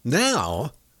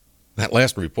 now, that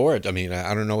last report, I mean,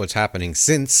 I don't know what's happening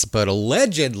since, but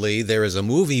allegedly there is a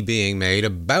movie being made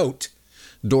about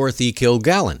Dorothy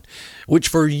Kilgallen, which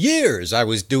for years I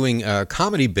was doing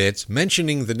comedy bits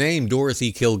mentioning the name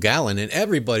Dorothy Kilgallen, and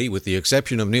everybody, with the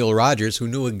exception of Neil Rogers, who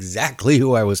knew exactly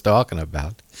who I was talking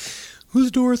about.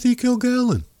 Who's Dorothy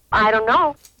Kilgallen? I don't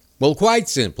know. Well, quite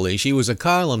simply, she was a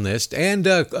columnist and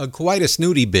quite a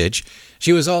snooty bitch.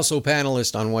 She was also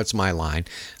panelist on What's My Line.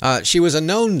 She was a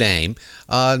known name,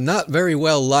 not very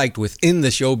well liked within the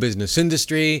show business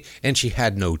industry, and she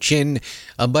had no chin.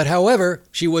 But however,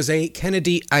 she was a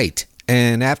Kennedyite.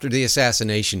 And after the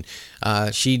assassination,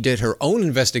 she did her own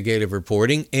investigative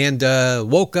reporting and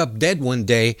woke up dead one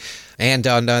day. And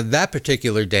on that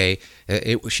particular day,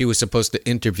 she was supposed to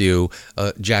interview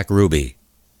Jack Ruby.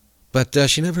 But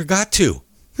she never got to.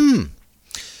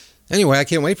 Anyway, I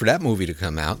can't wait for that movie to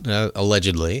come out,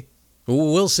 allegedly.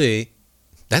 We'll see.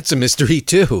 That's a mystery,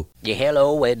 too.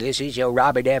 Hello, this is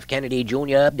Robert F. Kennedy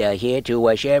Jr. Here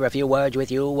to share a few words with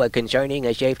you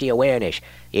concerning safety awareness.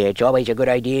 It's always a good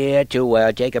idea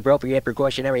to take appropriate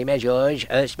precautionary measures,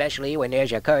 especially when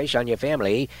there's a curse on your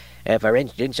family. For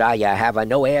instance, I have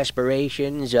no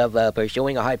aspirations of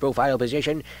pursuing a high-profile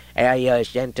position. I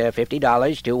sent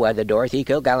 $50 to the Dorothy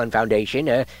Kilgallen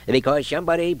Foundation because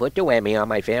somebody put the whammy on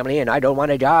my family and I don't want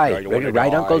to die.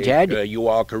 Right, Uncle Ted? You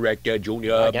are correct,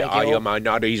 Junior. I am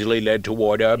not easily led to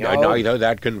water. Neither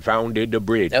that confounded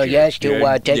bridge. Oh, yes,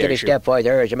 to take it a step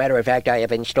further. As a matter of fact, I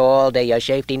have installed a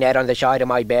safety net on the side of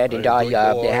my bed, and I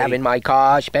have in my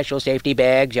car special safety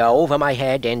bags over my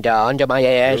head and under my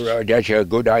ass. That's a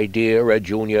good idea,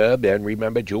 Junior. And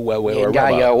remember to wear a rubber.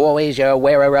 I always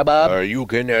wear a rubber. You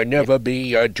can never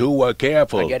be too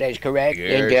careful. That is correct.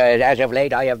 Yes. And as of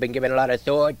late, I have been giving a lot of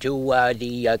thought to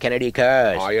the Kennedy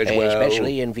curse. I as well.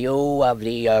 Especially in view of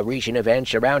the recent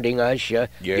events surrounding us.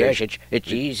 Yes,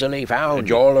 it's easily found.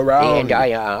 It's all around. And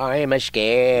I'm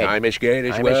scared. I'm scared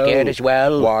as I'm well. scared as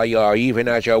well. Why, even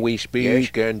as we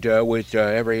speak, and with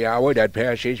every hour that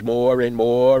passes more and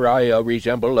more, I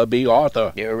resemble a B.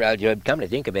 Arthur. You're come to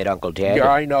think of it, Uncle Ted. Yeah,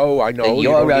 I know.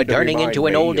 You're turning into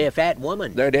an old fat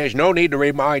woman. There's no need to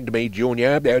remind me,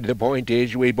 Junior. The point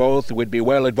is, we both would be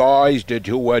well advised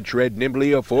to tread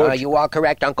nimbly afoot. You are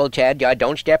correct, Uncle Ted.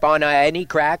 Don't step on any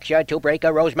cracks to break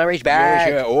a Rosemary's back.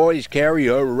 Yes, always carry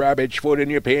a rabbit's foot in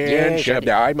your pants. Yes,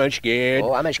 I'm scared.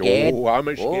 Oh, I'm scared. Oh,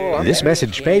 I'm scared. This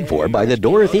message paid for by the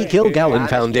Dorothy Kilgallen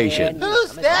Foundation.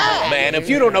 Who's that? Man, if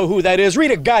you don't know who that is,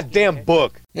 read a goddamn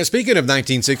book. Yeah, speaking of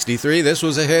 1963, this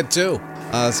was a hit, too.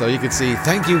 So you could see,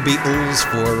 thank you, Beatles,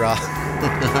 for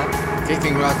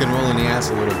kicking rock and roll in the ass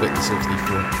a little bit in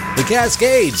 64. The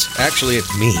Cascades. Actually,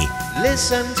 it's me.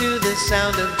 Listen to the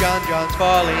sound of John John's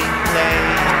falling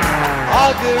plane,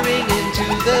 auguring into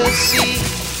the sea.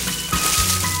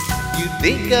 You'd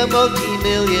think a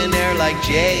multi-millionaire like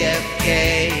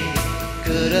JFK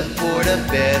could afford a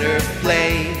better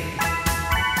plane.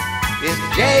 If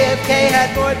JFK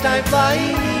had more time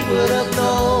flying, he would have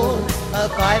known a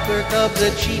Piper Cub's a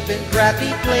cheap and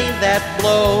crappy plane that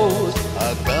blows.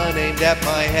 A gun aimed at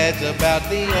my head's about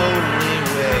the only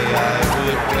way I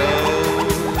would go.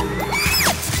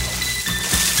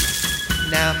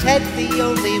 Now Ted's the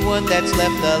only one that's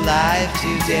left alive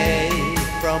today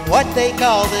from what they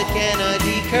call the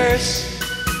Kennedy curse.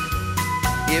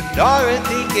 If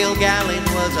Dorothy Kilgallen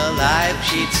was alive,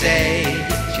 she'd say,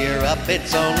 cheer up,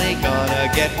 it's only gonna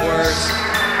get worse.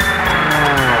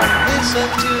 Listen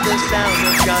to the sound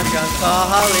of John John's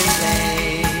falling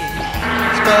plane.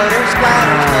 Sputter,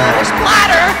 splatter, sputter,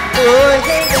 splatter. Oh,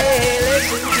 hey, hey,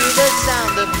 listen to the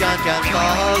sound of John John's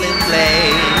falling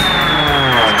plane.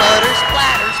 Sputter,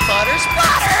 splatter, sputter,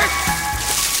 splatter.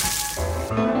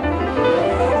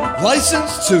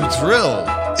 Licensed to thrill.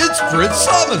 It's Brit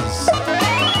Summons.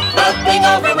 Bubbling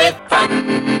over with fun.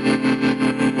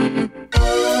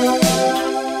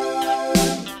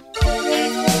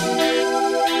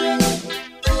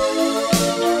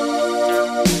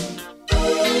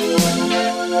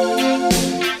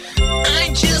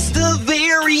 I'm just a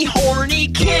very horny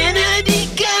Kennedy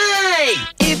guy.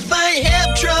 If I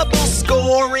have trouble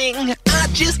scoring, I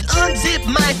just unzip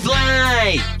my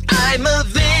fly. I'm a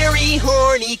very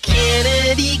horny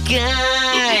Kennedy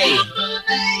guy.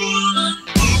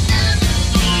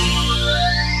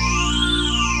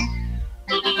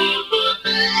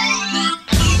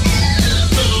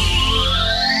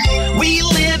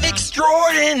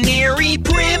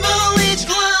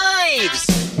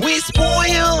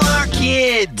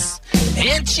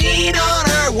 and cheat on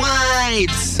our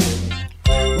wives.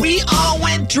 We all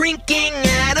went drinking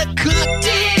at a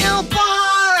cocktail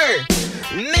bar.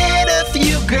 Met a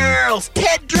few girls,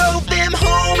 Ted drove them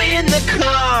home in the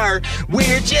car.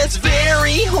 We're just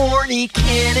very horny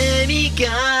Kennedy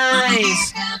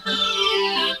guys.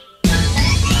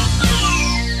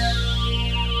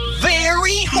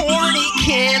 Very horny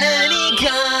Kennedy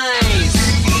guys.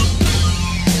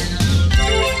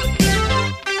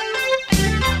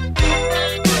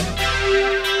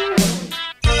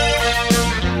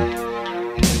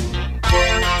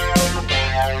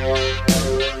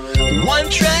 One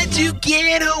tried to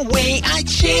get away, I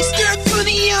chased her through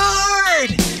the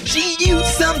yard. She used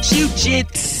some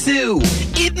jujitsu,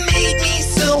 it made me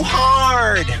so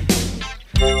hard.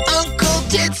 Uncle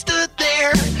Ted stood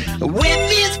there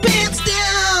with his pants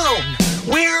down.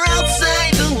 We're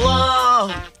outside the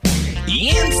law,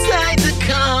 inside the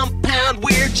compound.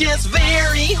 We're just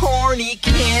very horny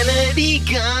Kennedy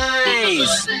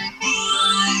guys.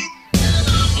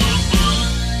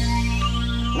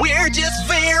 We're just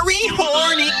very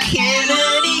horny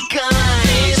Kennedy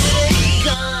guys.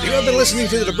 You have been listening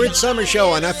to the Brit Summer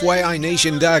Show on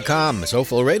FYINation.com,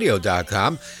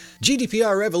 SoFloRadio.com,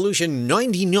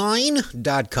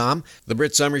 GDPRRevolution99.com,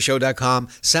 TheBritSummerShow.com,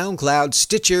 SoundCloud,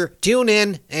 Stitcher,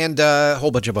 TuneIn, and a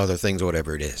whole bunch of other things,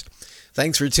 whatever it is.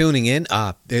 Thanks for tuning in.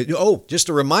 Just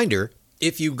a reminder,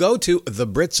 if you go to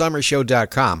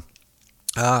TheBritSummerShow.com,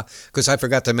 because I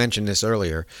forgot to mention this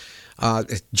earlier,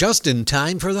 just in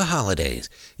time for the holidays.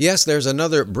 Yes, there's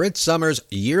another Brit Summers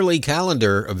yearly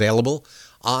calendar available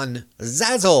on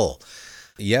Zazzle.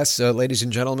 Yes, ladies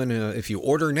and gentlemen, if you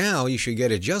order now, you should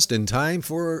get it just in time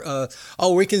for,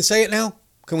 we can say it now?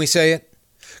 Can we say it?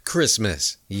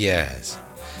 Christmas, yes.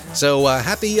 So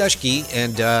happy Yushki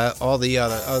and all the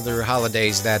other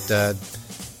holidays that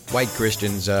white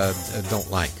Christians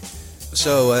don't like.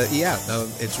 So,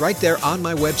 it's right there on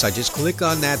my website. Just click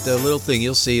on that little thing.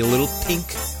 You'll see a little pink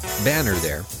banner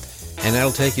there, and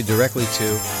that'll take you directly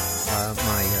to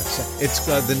my... It's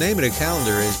the name of the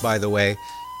calendar is, by the way,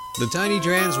 The Tiny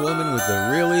Trans Woman with the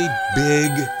Really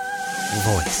Big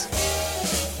Voice.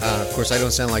 Of course, I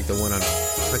don't sound like the one on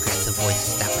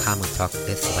progressivevoices.com who talk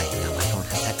this way. No, I don't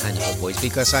have that kind of a voice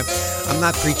because I'm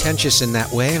not pretentious in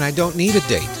that way, and I don't need a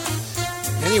date.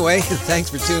 Anyway, thanks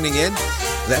for tuning in.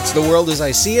 That's the world as I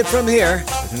see it from here.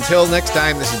 Until next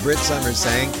time, this is Brit Summers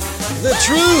saying the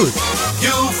truth.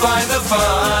 You'll find the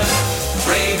fun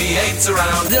radiates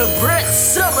around the Brit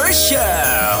Summer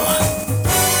Show.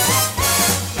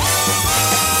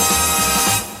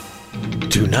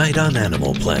 Tonight on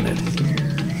Animal Planet.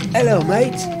 Hello,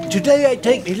 mates. Today I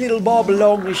take me little Bob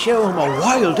along to show him a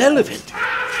wild elephant.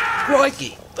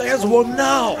 Crikey, there's one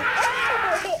now.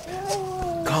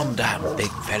 Calm down,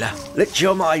 big fella. Let's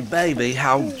show my baby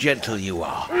how gentle you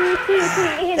are.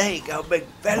 There you go, big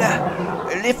fella.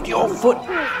 Lift your foot.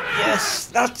 Yes,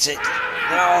 that's it.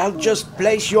 Now I'll just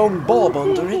place young Bob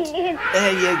under it.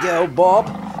 There you go, Bob.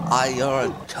 You're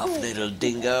a tough little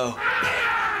dingo.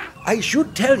 I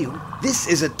should tell you, this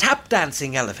is a tap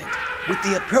dancing elephant. With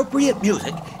the appropriate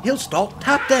music, he'll start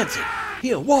tap dancing.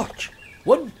 Here, watch.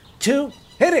 1, 2,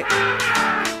 hit it.